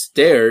are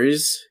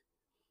stairs.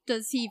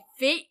 Does he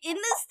fit in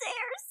the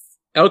stairs?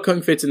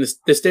 Elkunk fits in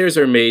the stairs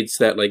are made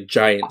so that like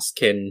giants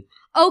can.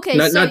 Okay,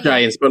 not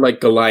giants, but like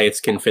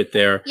Goliaths can fit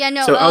there. Yeah,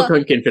 no. So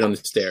Elkunk can fit on the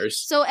stairs.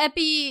 So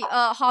Epi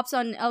hops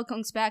on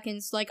Elkunk's back and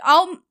is like,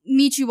 "I'll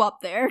meet you up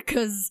there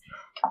because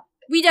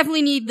we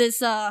definitely need this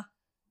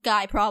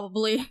guy,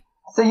 probably."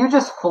 So you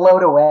just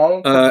float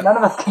away. None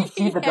of us can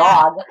see the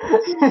dog.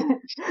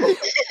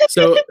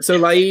 So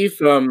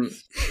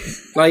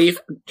Laif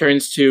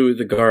turns to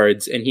the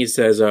guards and he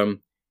says,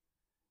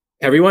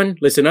 "Everyone,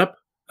 listen up.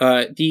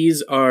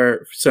 These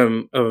are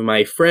some of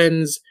my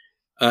friends.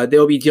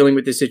 They'll be dealing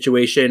with this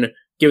situation.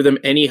 Give them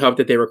any help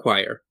that they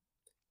require."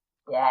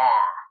 Yeah.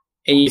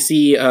 And you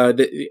see,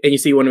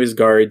 one of his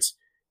guards,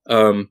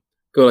 go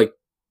like,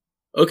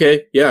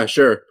 "Okay, yeah,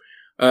 sure."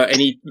 And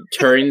he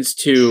turns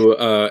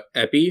to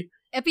Epi.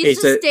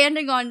 Epi's just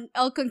standing on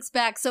Elkunk's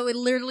back, so it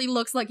literally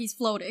looks like he's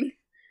floating.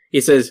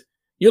 He says,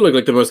 "You look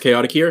like the most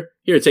chaotic here.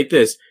 Here, take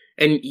this."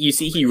 And you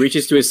see, he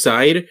reaches to his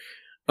side,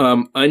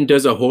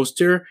 undoes a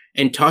holster,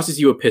 and tosses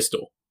you a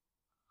pistol.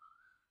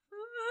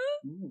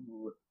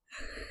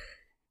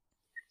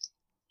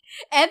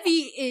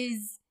 Epi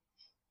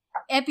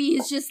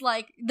is just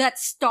like that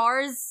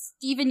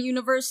Steven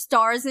Universe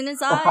stars in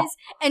his eyes,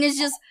 and is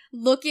just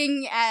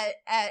looking at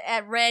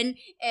Ren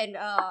and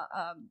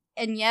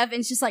Yev, and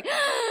it's just like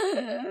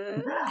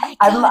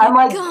I'm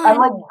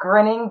like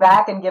grinning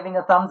back and giving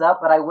a thumbs up,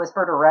 but I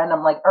whisper to Ren,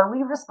 I'm like, "Are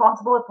we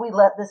responsible if we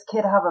let this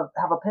kid have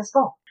a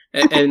pistol?"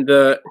 And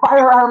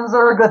firearms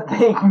are a good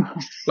thing.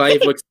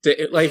 Life looks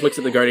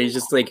at the guard and he's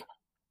just like,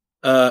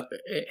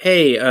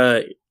 "Hey,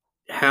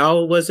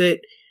 how was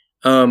it?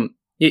 Are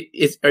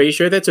you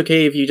sure that's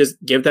okay if you just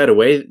give that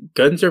away?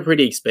 Guns are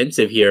pretty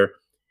expensive here."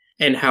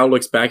 And Hal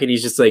looks back and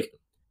he's just like,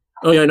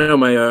 "Oh yeah, no,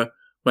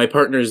 my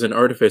partner's an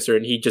artificer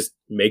and he just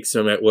makes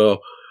them at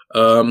will.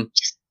 Do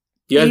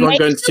you guys want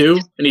guns too?"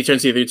 And he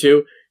turns to the other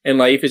two, and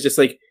Laif is just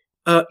like,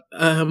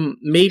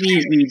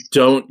 maybe we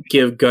don't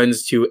give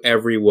guns to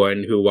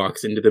everyone who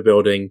walks into the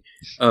building.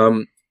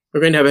 We're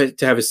going to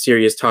have a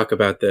serious talk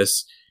about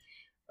this.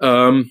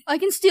 I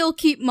can still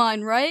keep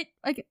mine, right?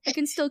 I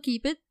can still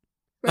keep it.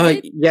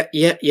 Right?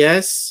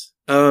 Yes.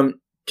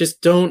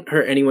 Just don't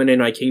hurt anyone in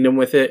my kingdom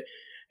with it."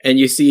 And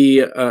you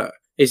see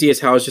as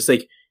Hal's just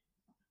like,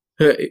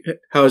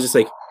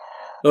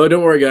 "Oh,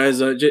 don't worry, guys.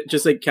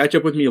 Just like catch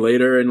up with me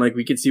later, and like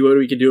we can see what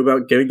we can do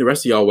about getting the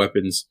rest of y'all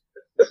weapons."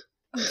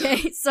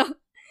 Okay, so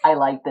I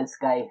like this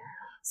guy.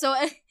 So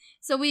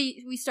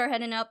we start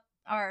heading up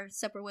our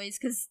separate ways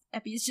because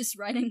Epi is just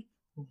riding.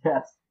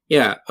 Yes.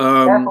 Yeah.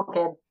 Careful,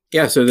 kid.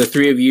 Yeah. So the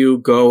three of you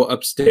go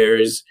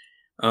upstairs.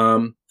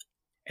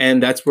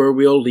 And that's where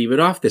we'll leave it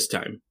off this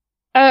time.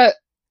 Dun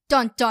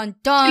dun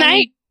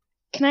dun.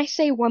 Can I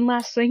say one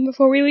last thing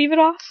before we leave it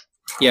off?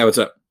 Yeah, what's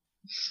up?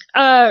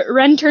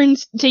 Ren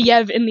turns to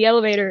Yev in the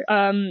elevator,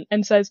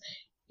 and says,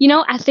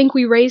 "I think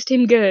we raised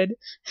him good."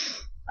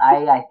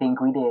 I think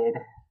we did.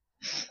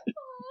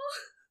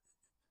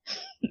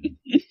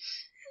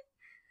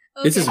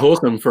 Okay. This is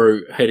wholesome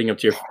for heading up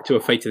to a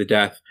fight to the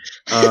death.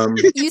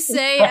 You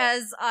say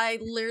as I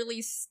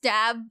literally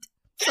stabbed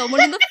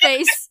someone in the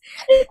face,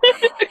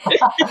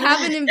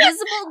 have an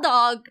invisible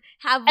dog,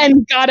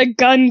 and got a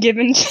gun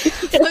given to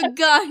a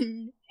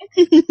gun.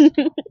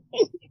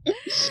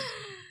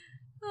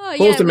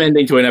 Wholesome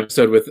ending to an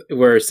episode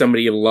where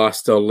somebody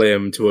lost a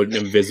limb to an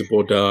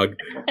invisible dog.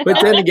 But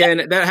then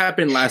again, that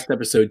happened last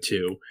episode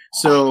too.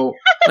 So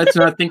let's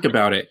not think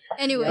about it.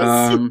 Anyways,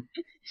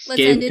 let's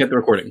end it. get the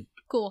recording.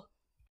 Cool.